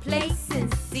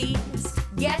complacency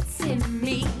gets in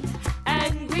me.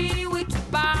 Angry, we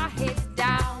keep our heads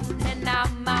down and our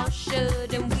mouths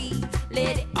shut, and we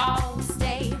let it all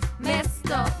stay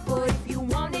messed up. But if you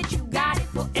want it, you got it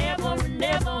forever and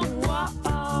ever.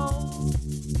 Whoa.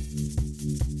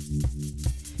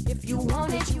 If you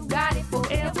want it, you got it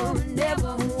forever and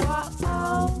ever.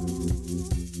 Whoa.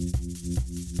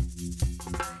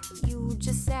 You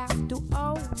just have to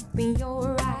open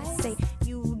your eyes. Say,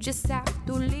 you just have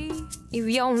to live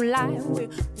your life.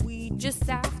 We just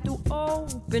have to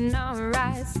open our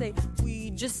eyes. Say,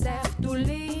 we just have to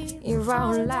live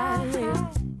our life.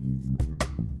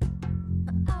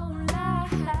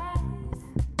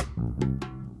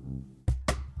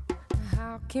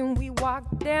 How can we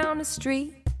walk down the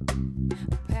street,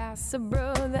 pass a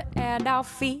brother at our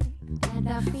feet,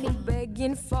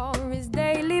 begging for his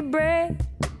daily bread,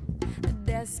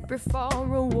 desperate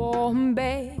for a warm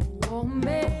bed,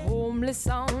 homeless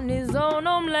on his own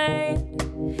homeland.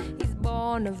 He's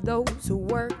born of those who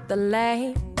work the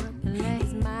land.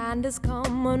 His mind has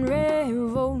come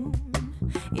unraveled.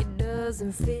 It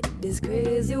doesn't fit this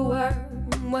crazy world.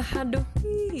 Well, how do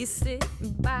we sit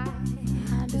by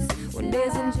when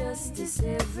there's injustice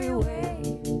everywhere?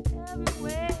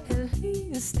 At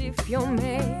least if you're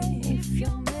mad,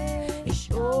 it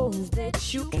shows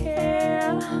that you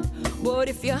care. But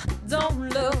if you don't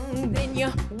look, then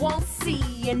you won't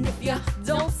see. And if you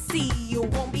don't see, you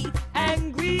won't be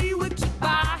angry. We keep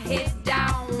our heads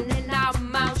down and our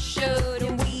mouths shut,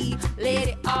 and we let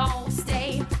it all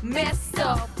stay messed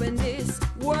up. And this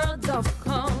world of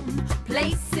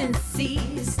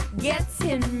complacencies gets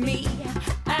in me.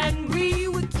 Angry,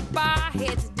 we keep our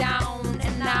heads down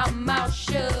and our mouths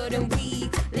shut, and we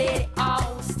let it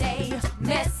all stay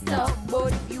messed up.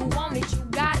 But if you want it, you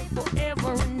got it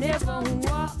forever and ever.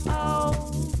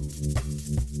 Whoa.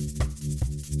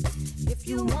 If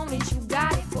you want it, you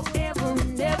got it forever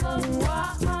and ever.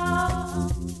 Whoa.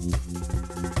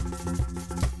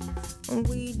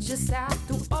 We just have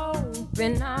to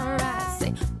open our eyes.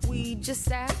 Say, we just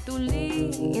have to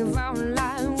live our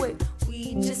life.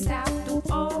 We just have to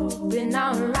open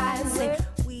our eyes. Say,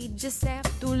 we just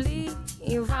have to live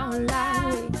our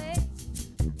life.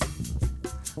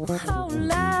 Our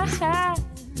lives.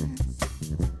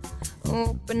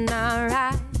 Open our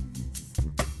eyes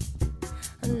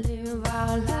and live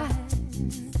our lives.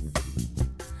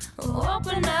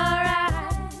 Open our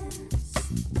eyes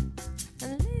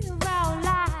and live our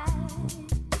lives.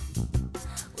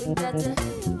 We got to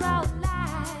live our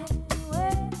lives.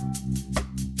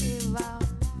 Live our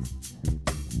lives.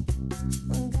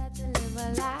 We got to live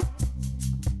our lives.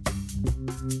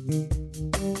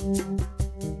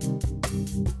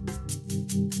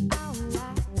 Our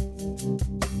lives.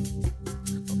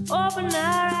 Open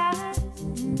our eyes.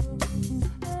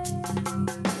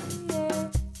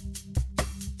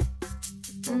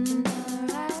 Open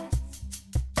our eyes.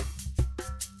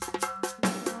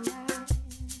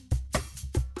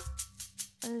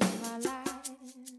 Live our lives.